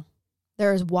sinking.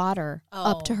 There is water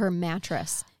up to her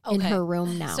mattress in her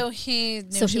room now. So he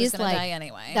knew she was going to die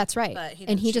anyway. That's right.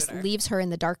 And he just leaves her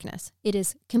in the darkness. It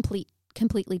is completely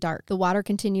dark. The water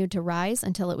continued to rise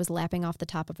until it was lapping off the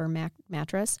top of her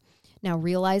mattress. Now,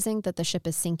 realizing that the ship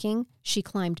is sinking, she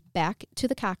climbed back to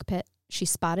the cockpit. She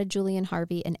spotted Julian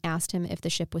Harvey and asked him if the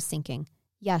ship was sinking.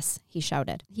 Yes, he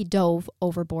shouted. He dove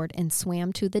overboard and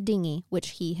swam to the dinghy, which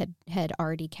he had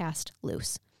already cast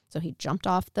loose. So he jumped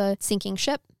off the sinking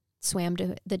ship, swam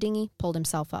to the dinghy, pulled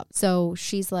himself up. So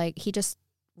she's like, she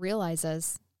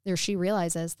realizes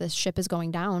this ship is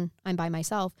going down. I'm by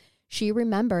myself. She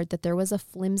remembered that there was a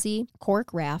flimsy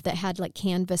cork raft that had like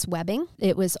canvas webbing.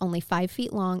 It was only 5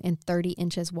 feet long and 30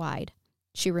 inches wide.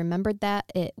 She remembered that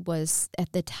it was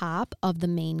at the top of the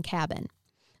main cabin.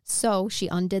 So she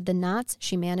undid the knots.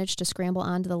 She managed to scramble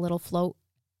onto the little float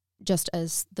just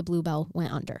as the Bluebell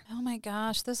went under. Oh my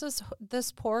gosh, this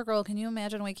poor girl. Can you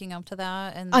imagine waking up to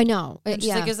that? And I know. And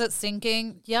she's like, is it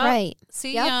sinking? Yeah. Right.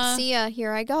 See ya. See ya.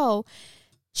 Here I go.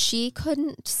 She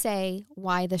couldn't say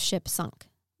why the ship sunk.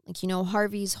 Like,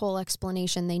 Harvey's whole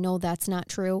explanation, they know that's not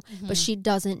true, but she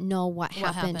doesn't know what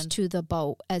happened to the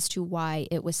boat as to why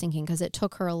it was sinking, because it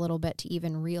took her a little bit to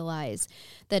even realize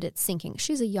that it's sinking.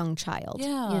 She's a young child.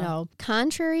 Yeah.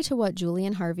 Contrary to what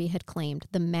Julian Harvey had claimed,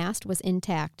 the mast was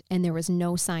intact and there was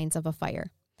no signs of a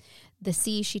fire. The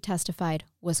sea, she testified,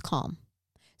 was calm.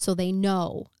 So they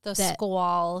know the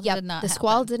squall did not happen. The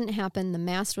squall didn't happen. The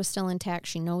mast was still intact.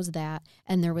 She knows that,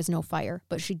 and there was no fire,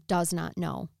 but she does not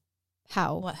know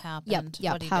what happened.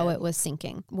 How it was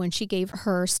sinking. When she gave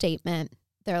her statement,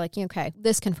 they're like, okay,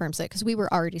 this confirms it, because we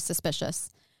were already suspicious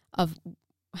of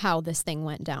how this thing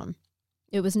went down.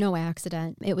 It was no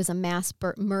accident. It was a mass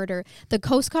murder. The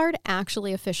Coast Guard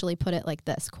actually officially put it like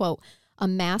this, quote, a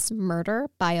mass murder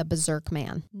by a berserk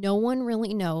man. No one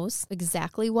really knows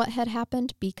exactly what had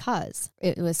happened, because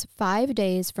it was 5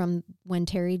 days from when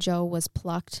Terry Jo was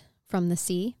plucked from the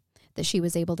sea that she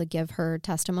was able to give her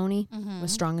testimony,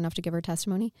 was strong enough to give her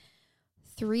testimony.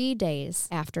 3 days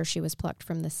after she was plucked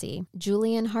from the sea,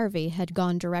 Julian Harvey had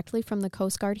gone directly from the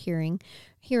Coast Guard hearing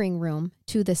room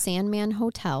to the Sandman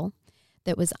Hotel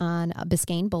that was on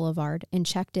Biscayne Boulevard and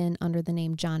checked in under the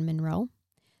name John Monroe.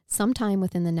 Sometime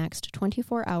within the next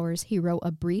 24 hours, he wrote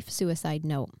a brief suicide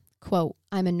note. Quote,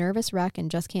 I'm a nervous wreck and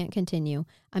just can't continue.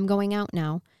 I'm going out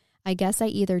now. I guess I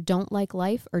either don't like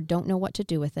life or don't know what to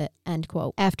do with it, end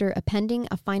quote. After appending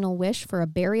a final wish for a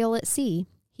burial at sea,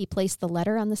 he placed the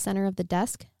letter on the center of the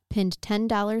desk, pinned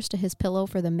 $10 to his pillow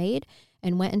for the maid,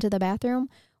 and went into the bathroom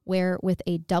where, with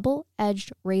a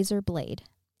double-edged razor blade,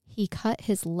 he cut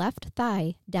his left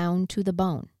thigh down to the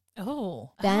bone.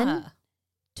 Then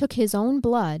took his own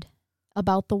blood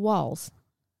about the walls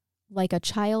like a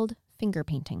child finger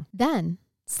painting. Then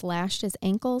slashed his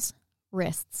ankles,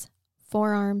 wrists,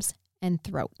 forearms, and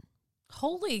throat.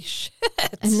 Holy shit.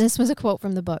 And this was a quote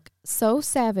from the book. So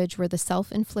savage were the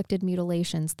self-inflicted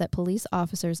mutilations that police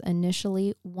officers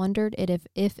initially wondered if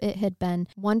it had been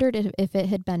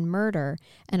murder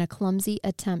and a clumsy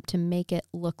attempt to make it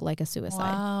look like a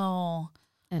suicide. Wow.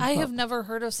 I have never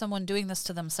heard of someone doing this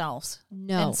to themselves.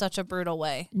 No. In such a brutal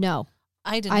way. No.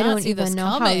 I don't even know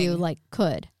how you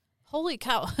could. Holy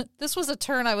cow. This was a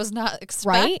turn I was not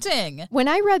expecting. Right? When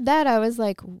I read that, I was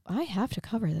like, I have to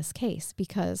cover this case,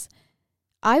 because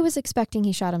I was expecting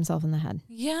he shot himself in the head.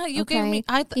 Yeah, you gave me...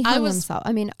 He hung himself.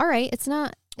 I mean, all right, it's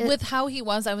not... With how he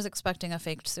was, I was expecting a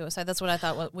faked suicide. That's what I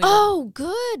thought.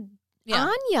 Good. Yeah.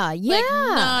 Anya, yeah. Like,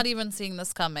 not even seeing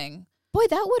this coming. Boy,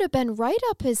 that would have been right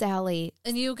up his alley.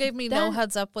 And you gave me no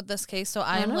heads up with this case, so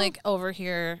I'm over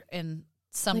here in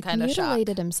some kind of shock.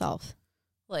 Mutilated himself.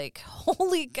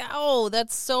 Holy cow,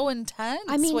 that's so intense.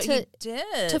 I mean, what he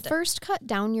did. To first cut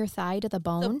down your thigh to the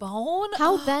bone. The bone?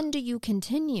 How then do you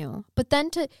continue? But then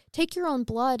to take your own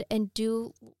blood and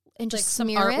just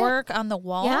smear some artwork on the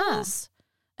walls?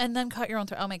 Yeah. And then cut your own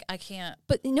throat. Oh my, I can't.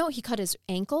 But no, he cut his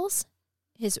ankles,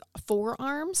 his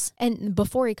forearms, and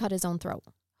before he cut his own throat.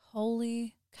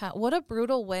 Holy cow. What a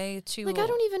brutal way to... I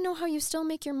don't even know how you still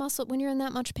make your muscle when you're in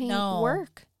that much pain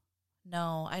work.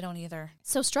 No, I don't either.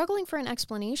 So struggling for an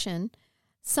explanation,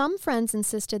 some friends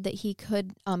insisted that he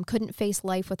couldn't face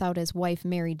life without his wife,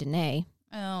 Mary Danae.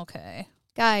 Okay.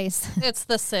 Guys. It's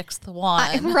the sixth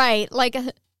one. Right.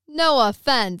 No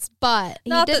offense, but...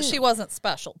 Not that she wasn't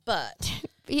special, but...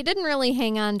 He didn't really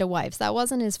hang on to wives. That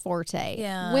wasn't his forte.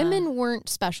 Yeah. Women weren't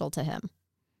special to him.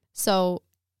 So,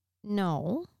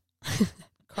 no.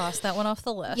 Cross that one off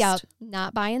the list. Yeah,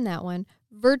 not buying that one.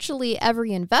 Virtually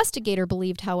every investigator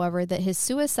believed, however, that his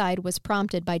suicide was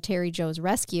prompted by Terry Joe's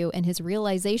rescue and his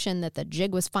realization that the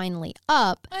jig was finally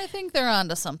up. I think they're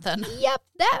onto something. Yep,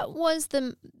 that was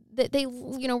that they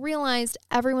realized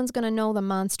everyone's going to know the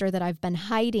monster that I've been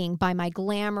hiding by my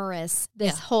glamorous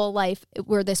whole life,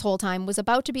 where this whole time was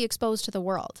about to be exposed to the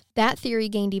world. That theory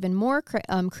gained even more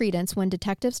credence when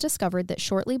detectives discovered that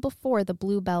shortly before the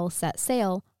Bluebell set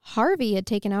sail, Harvey had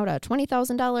taken out a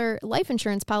 $20,000 life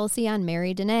insurance policy on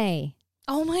Mary Danae.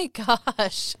 Oh my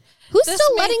gosh. Who's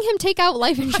still letting him take out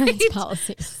life insurance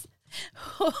policies?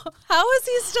 How is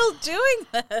he still doing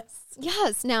this?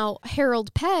 Yes. Now,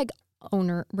 Harold Pegg,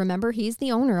 owner, remember, he's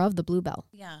the owner of the Bluebell.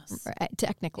 Yes.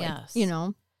 Technically. Yes.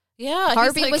 Yeah,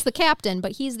 Harvey was the captain,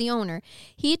 but he's the owner.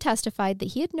 He testified that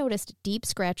he had noticed deep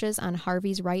scratches on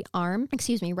Harvey's right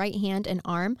hand and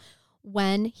arm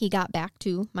when he got back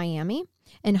to Miami.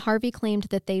 And Harvey claimed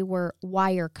that they were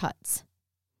wire cuts,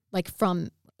 like from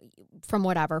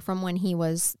when he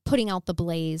was putting out the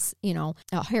blaze,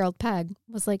 Harold Pegg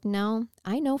was like, no,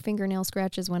 I know fingernail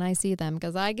scratches when I see them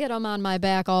because I get them on my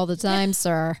back all the time,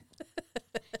 sir.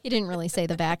 He didn't really say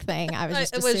the back thing. I was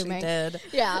just assuming. Wish he did.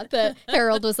 Yeah, the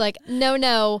Harold was like,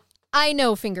 no, I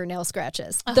know fingernail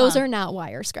scratches. Uh-huh. Those are not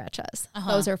wire scratches.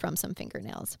 Uh-huh. Those are from some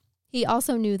fingernails. He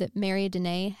also knew that Mary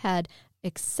Danae had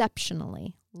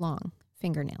exceptionally long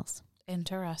fingernails.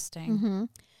 Interesting. Mm-hmm.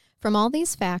 From all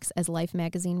these facts, as Life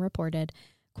magazine reported,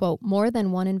 quote, more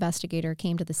than one investigator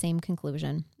came to the same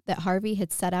conclusion, that Harvey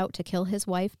had set out to kill his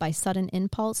wife by sudden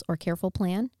impulse or careful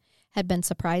plan, had been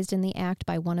surprised in the act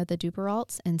by one of the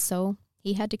Duperraults, and so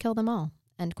he had to kill them all,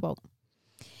 end quote.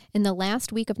 In the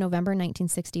last week of November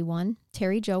 1961,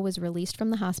 Terry Joe was released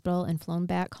from the hospital and flown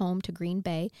back home to Green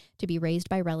Bay to be raised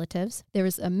by relatives. There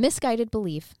was a misguided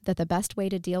belief that the best way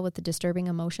to deal with the disturbing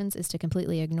emotions is to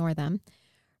completely ignore them.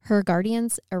 Her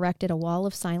guardians erected a wall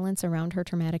of silence around her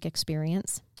traumatic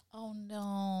experience. Oh,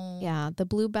 no. Yeah, the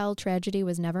Bluebell tragedy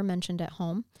was never mentioned at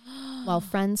home, while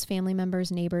friends, family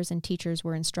members, neighbors, and teachers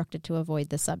were instructed to avoid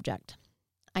the subject.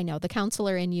 I know, the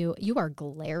counselor in you are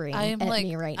glaring at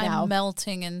me right now. I'm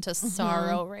melting into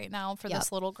sorrow right now for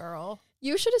this little girl.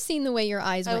 You should have seen the way your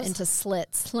eyes went into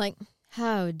slits. Like,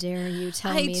 how dare you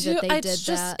tell me that they did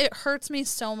that? It hurts me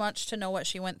so much to know what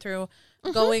she went through.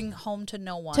 Going home to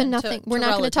no one. To nothing. We're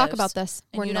not going to talk about this.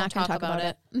 We're not going to talk about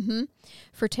it. Mm-hmm.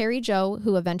 For Terry Joe,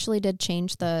 who eventually did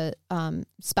change the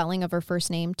spelling of her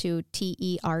first name to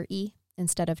T-E-R-E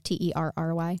instead of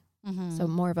T-E-R-R-Y. Mm-hmm. So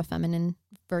more of a feminine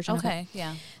version of it. Okay,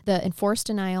 yeah. The enforced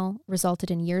denial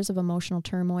resulted in years of emotional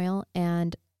turmoil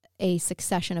and a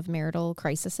succession of marital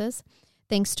crises.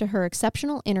 Thanks to her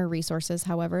exceptional inner resources,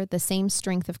 however, the same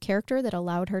strength of character that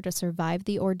allowed her to survive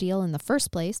the ordeal in the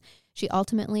first place, she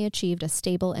ultimately achieved a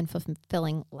stable and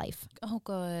fulfilling life. Oh,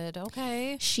 good.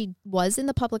 Okay. She was in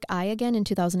the public eye again in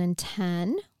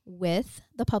 2010 with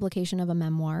the publication of a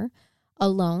memoir,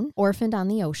 Alone, Orphaned on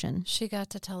the Ocean. She got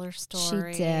to tell her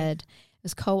story. She did. It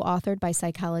was co-authored by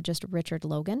psychologist Richard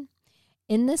Logan.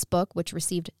 In this book, which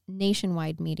received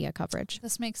nationwide media coverage.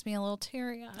 This makes me a little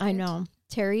teary-eyed. I know.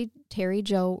 Terry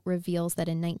Joe reveals that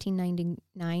in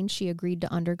 1999, she agreed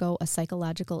to undergo a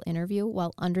psychological interview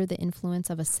while under the influence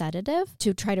of a sedative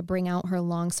to try to bring out her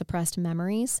long suppressed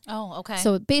memories. Oh, okay.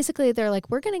 So basically, they're like,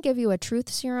 we're going to give you a truth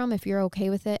serum if you're okay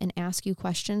with it and ask you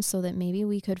questions so that maybe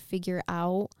we could figure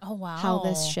out how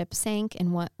this ship sank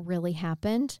and what really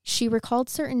happened. She recalled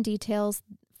certain details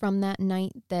from that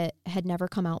night that had never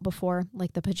come out before,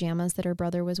 like the pajamas that her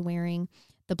brother was wearing,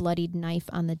 the bloodied knife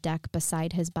on the deck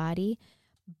beside his body,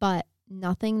 but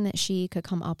nothing that she could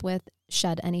come up with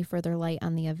shed any further light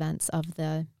on the events of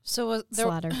the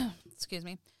slaughter. Excuse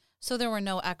me. So there were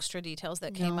no extra details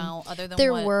that came out other than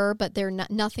there were, but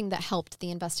nothing that helped the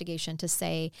investigation to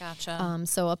say. Gotcha.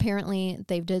 So apparently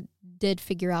they did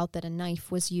figure out that a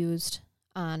knife was used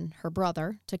on her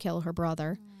brother to kill her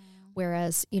brother,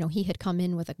 whereas he had come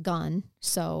in with a gun,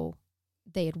 so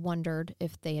they had wondered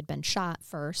if they had been shot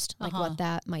first, like what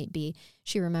that might be.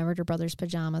 She remembered her brother's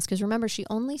pajamas because remember, she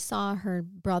only saw her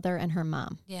brother and her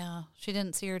mom. Yeah, she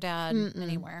didn't see her dad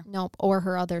anywhere. Nope, or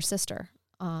her other sister,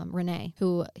 Renee,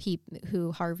 who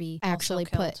Harvey actually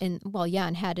put in. Well, yeah,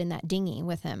 and had in that dinghy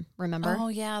with him. Remember? Oh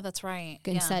yeah, that's right.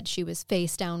 And said she was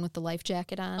face down with the life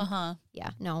jacket on.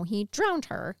 Yeah, no, he drowned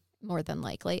her. More than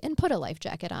likely, and put a life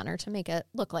jacket on her to make it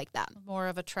look like that. More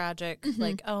of a tragic,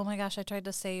 like, oh my gosh, I tried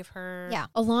to save her. Yeah.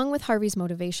 Along with Harvey's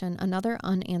motivation, another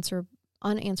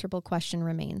unanswerable question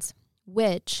remains,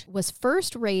 which was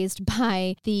first raised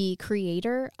by the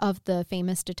creator of the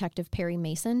famous detective Perry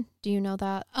Mason. Do you know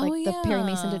that? The Perry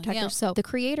Mason detective. Yeah. So the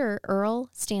creator, Earl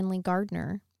Stanley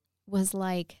Gardner, was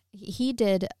like, he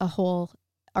did a whole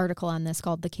article on this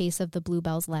called The Case of the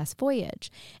Bluebell's Last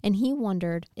Voyage. And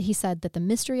he said that the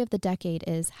mystery of the decade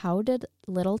is, how did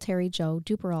little Terry Jo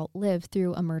Duperrault live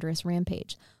through a murderous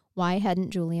rampage? Why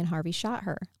hadn't Julian Harvey shot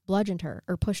her, bludgeoned her,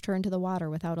 or pushed her into the water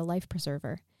without a life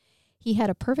preserver? He had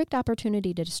a perfect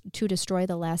opportunity to destroy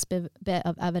the last bit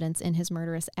of evidence in his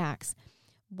murderous acts.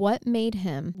 What made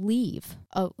him leave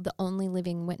the only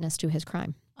living witness to his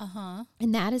crime?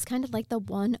 And that is kind of like the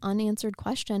one unanswered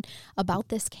question about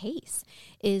this case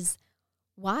is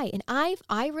why? And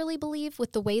I really believe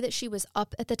with the way that she was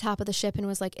up at the top of the ship and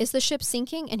was like, is the ship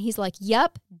sinking? And he's like,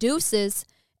 yep, deuces,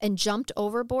 and jumped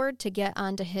overboard to get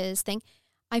onto his thing.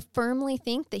 I firmly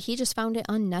think that he just found it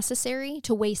unnecessary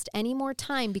to waste any more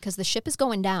time because the ship is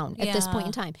going down at this point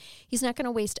in time. He's not going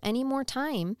to waste any more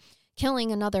time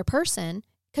killing another person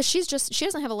because she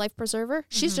doesn't have a life preserver.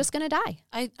 She's just going to die.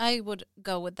 I would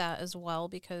go with that as well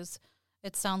because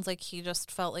it sounds like he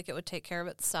just felt like it would take care of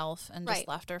itself and just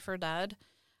left her for dead.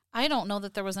 I don't know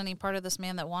that there was any part of this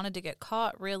man that wanted to get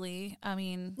caught, really. I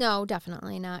mean... No,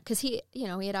 definitely not. Because he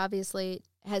had obviously...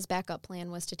 His backup plan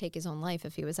was to take his own life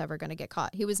if he was ever going to get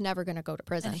caught. He was never going to go to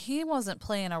prison. And he wasn't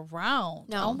playing around.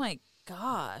 No. Oh, my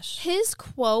gosh. His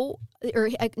quote, or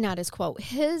not his quote,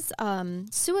 his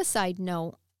suicide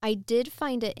note, I did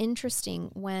find it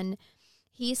interesting when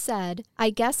he said,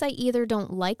 I guess I either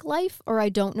don't like life or I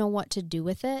don't know what to do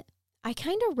with it. I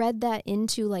kind of read that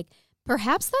into like,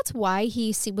 perhaps that's why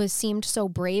he seemed so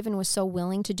brave and was so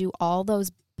willing to do all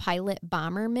those pilot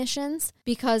bomber missions,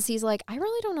 because he's like, I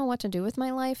really don't know what to do with my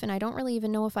life and I don't really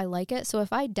even know if I like it. So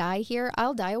if I die here,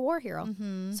 I'll die a war hero.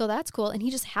 So that's cool. And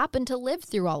he just happened to live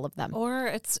through all of them.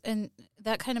 And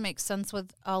that kind of makes sense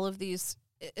with all of these.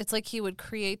 It's like he would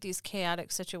create these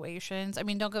chaotic situations. I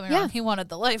mean, don't get me wrong. He wanted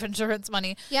the life insurance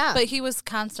money. Yeah. But he was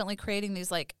constantly creating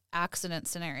these like accident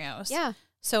scenarios. Yeah.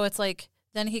 So it's like,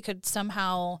 then he could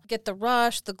somehow get the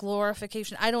rush, the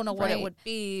glorification. I don't know what it would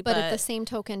be. But at the same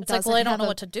token, it's like, well, I don't know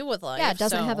what to do with life. Yeah, it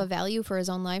doesn't have a value for his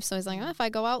own life. So he's like, if I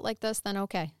go out like this, then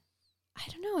okay. I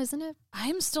don't know, isn't it?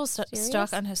 I'm still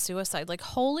stuck on his suicide. Like,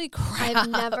 holy crap. I've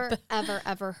never,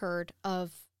 ever heard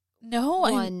of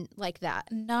one like that.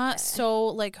 Not so,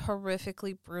 like,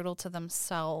 horrifically brutal to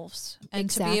themselves. And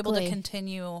to be able to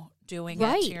continue doing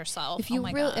it to yourself. If you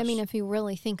if you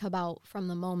really think about from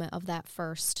the moment of that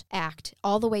first act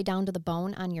all the way down to the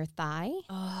bone on your thigh,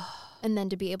 and then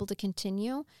to be able to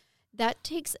continue, that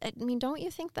takes, don't you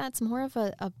think that's more of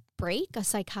a break, a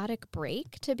psychotic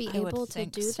break to be able to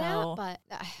do that? But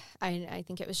I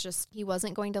think it was just, he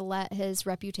wasn't going to let his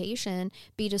reputation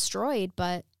be destroyed,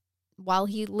 but while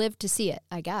he lived to see it,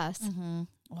 I guess.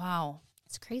 Wow.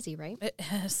 It's crazy, right? It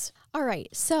is. All right.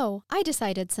 So I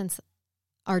decided, since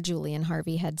our Julian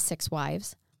Harvey had 6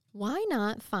 wives, why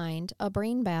not find a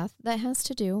brain bath that has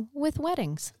to do with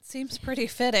weddings? Seems pretty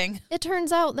fitting. It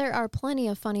turns out there are plenty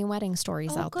of funny wedding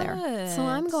stories out there. So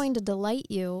I'm going to delight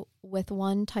you with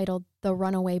one titled The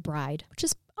Runaway Bride, which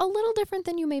is a little different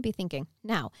than you may be thinking.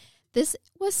 Now, this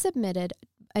was submitted,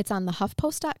 it's on the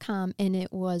HuffPost.com, and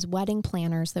it was wedding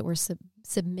planners that were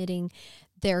submitting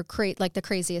their the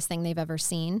craziest thing they've ever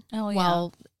seen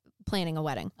while planning a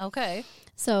wedding. Okay.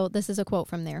 So this is a quote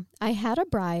from there. I had a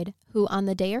bride who on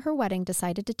the day of her wedding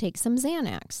decided to take some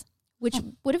Xanax, which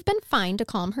would have been fine to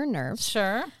calm her nerves.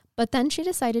 Sure. But then she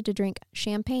decided to drink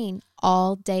champagne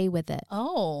all day with it.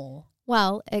 Oh.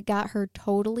 Well, it got her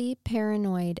totally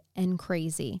paranoid and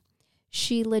crazy.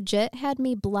 She legit had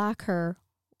me block her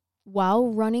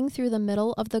while running through the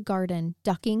middle of the garden,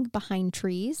 ducking behind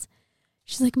trees.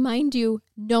 She's like, mind you,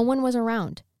 no one was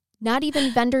around. Not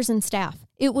even vendors and staff.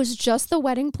 It was just the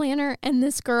wedding planner and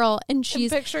this girl, and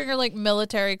she's... I'm picturing her like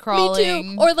military crawling.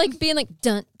 Me too. Or like being like,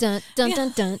 dun, dun, dun,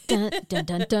 dun, dun, dun, dun,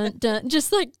 dun, dun, dun.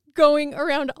 Just like going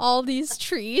around all these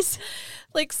trees.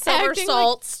 Like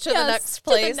somersaults to the next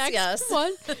place. To the next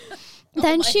one.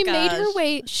 Then she made her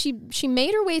way. She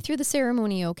made her way through the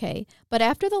ceremony okay, but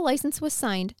after the license was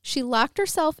signed, she locked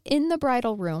herself in the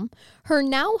bridal room. Her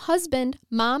now husband,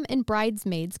 mom, and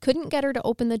bridesmaids couldn't get her to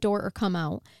open the door or come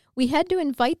out. We had to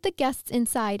invite the guests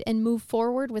inside and move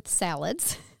forward with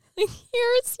salads.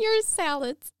 Here's your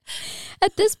salads.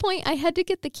 At this point, I had to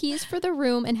get the keys for the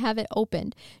room and have it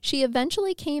opened. She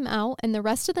eventually came out, and the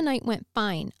rest of the night went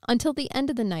fine until the end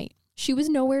of the night. She was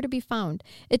nowhere to be found.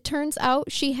 It turns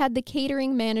out she had the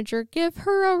catering manager give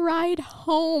her a ride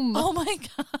home. Oh my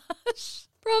gosh.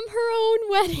 From her own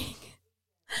wedding.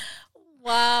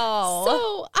 Wow.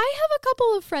 So I have a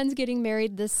couple of friends getting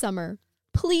married this summer.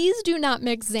 Please do not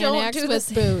mix Xanax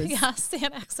with booze. Yeah,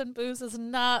 Xanax and booze is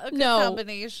not a good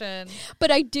combination.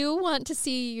 But I do want to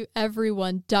see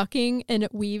everyone ducking and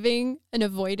weaving and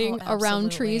avoiding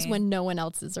around trees when no one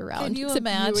else is around. Can you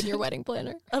imagine you and your wedding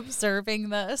planner observing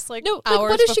this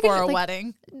hours before a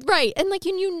wedding? Right. And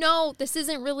this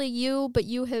isn't really you, but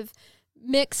you have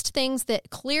mixed things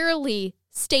that clearly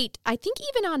state, I think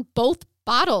even on both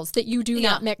bottles, that you do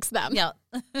not mix them. Yeah.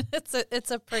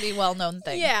 It's a pretty well-known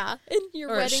thing. Yeah. And your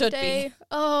wedding day. Be.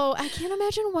 Oh, I can't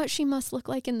imagine what she must look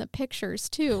like in the pictures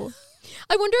too.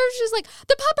 I wonder if she's like,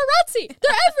 the paparazzi,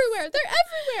 they're everywhere. They're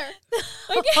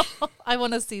everywhere. I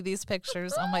want to see these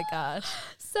pictures. Oh my gosh.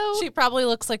 So she probably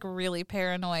looks like really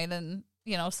paranoid and,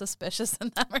 suspicious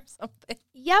in them or something.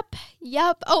 Yep.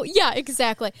 Oh yeah,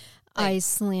 exactly. Eyes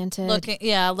slanted.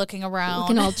 Looking around.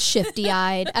 Looking all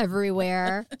shifty-eyed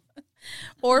everywhere.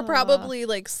 Or probably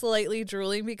slightly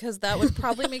drooling, because that would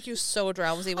probably make you so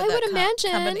drowsy with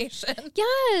combination.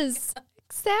 Yes,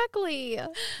 exactly.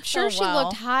 I'm sure she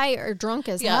looked high or drunk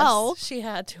as hell. She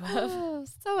had to have.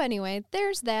 So anyway,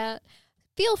 there's that.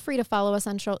 Feel free to follow us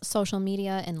on social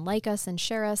media and like us and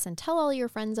share us and tell all your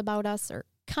friends about us or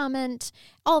comment.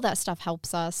 All that stuff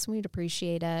helps us. We'd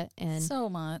appreciate it. And so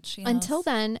much. Yes. Until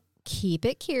then, keep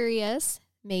it curious.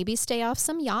 Maybe stay off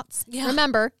some yachts. Yeah.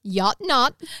 Remember, yacht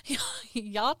not.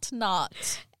 Yacht not.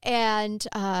 And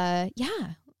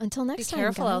until next time. Be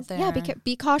careful out there. Yeah,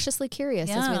 be cautiously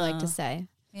curious, as we like to say.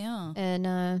 Yeah.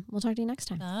 And we'll talk to you next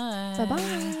time. Bye. So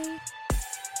bye.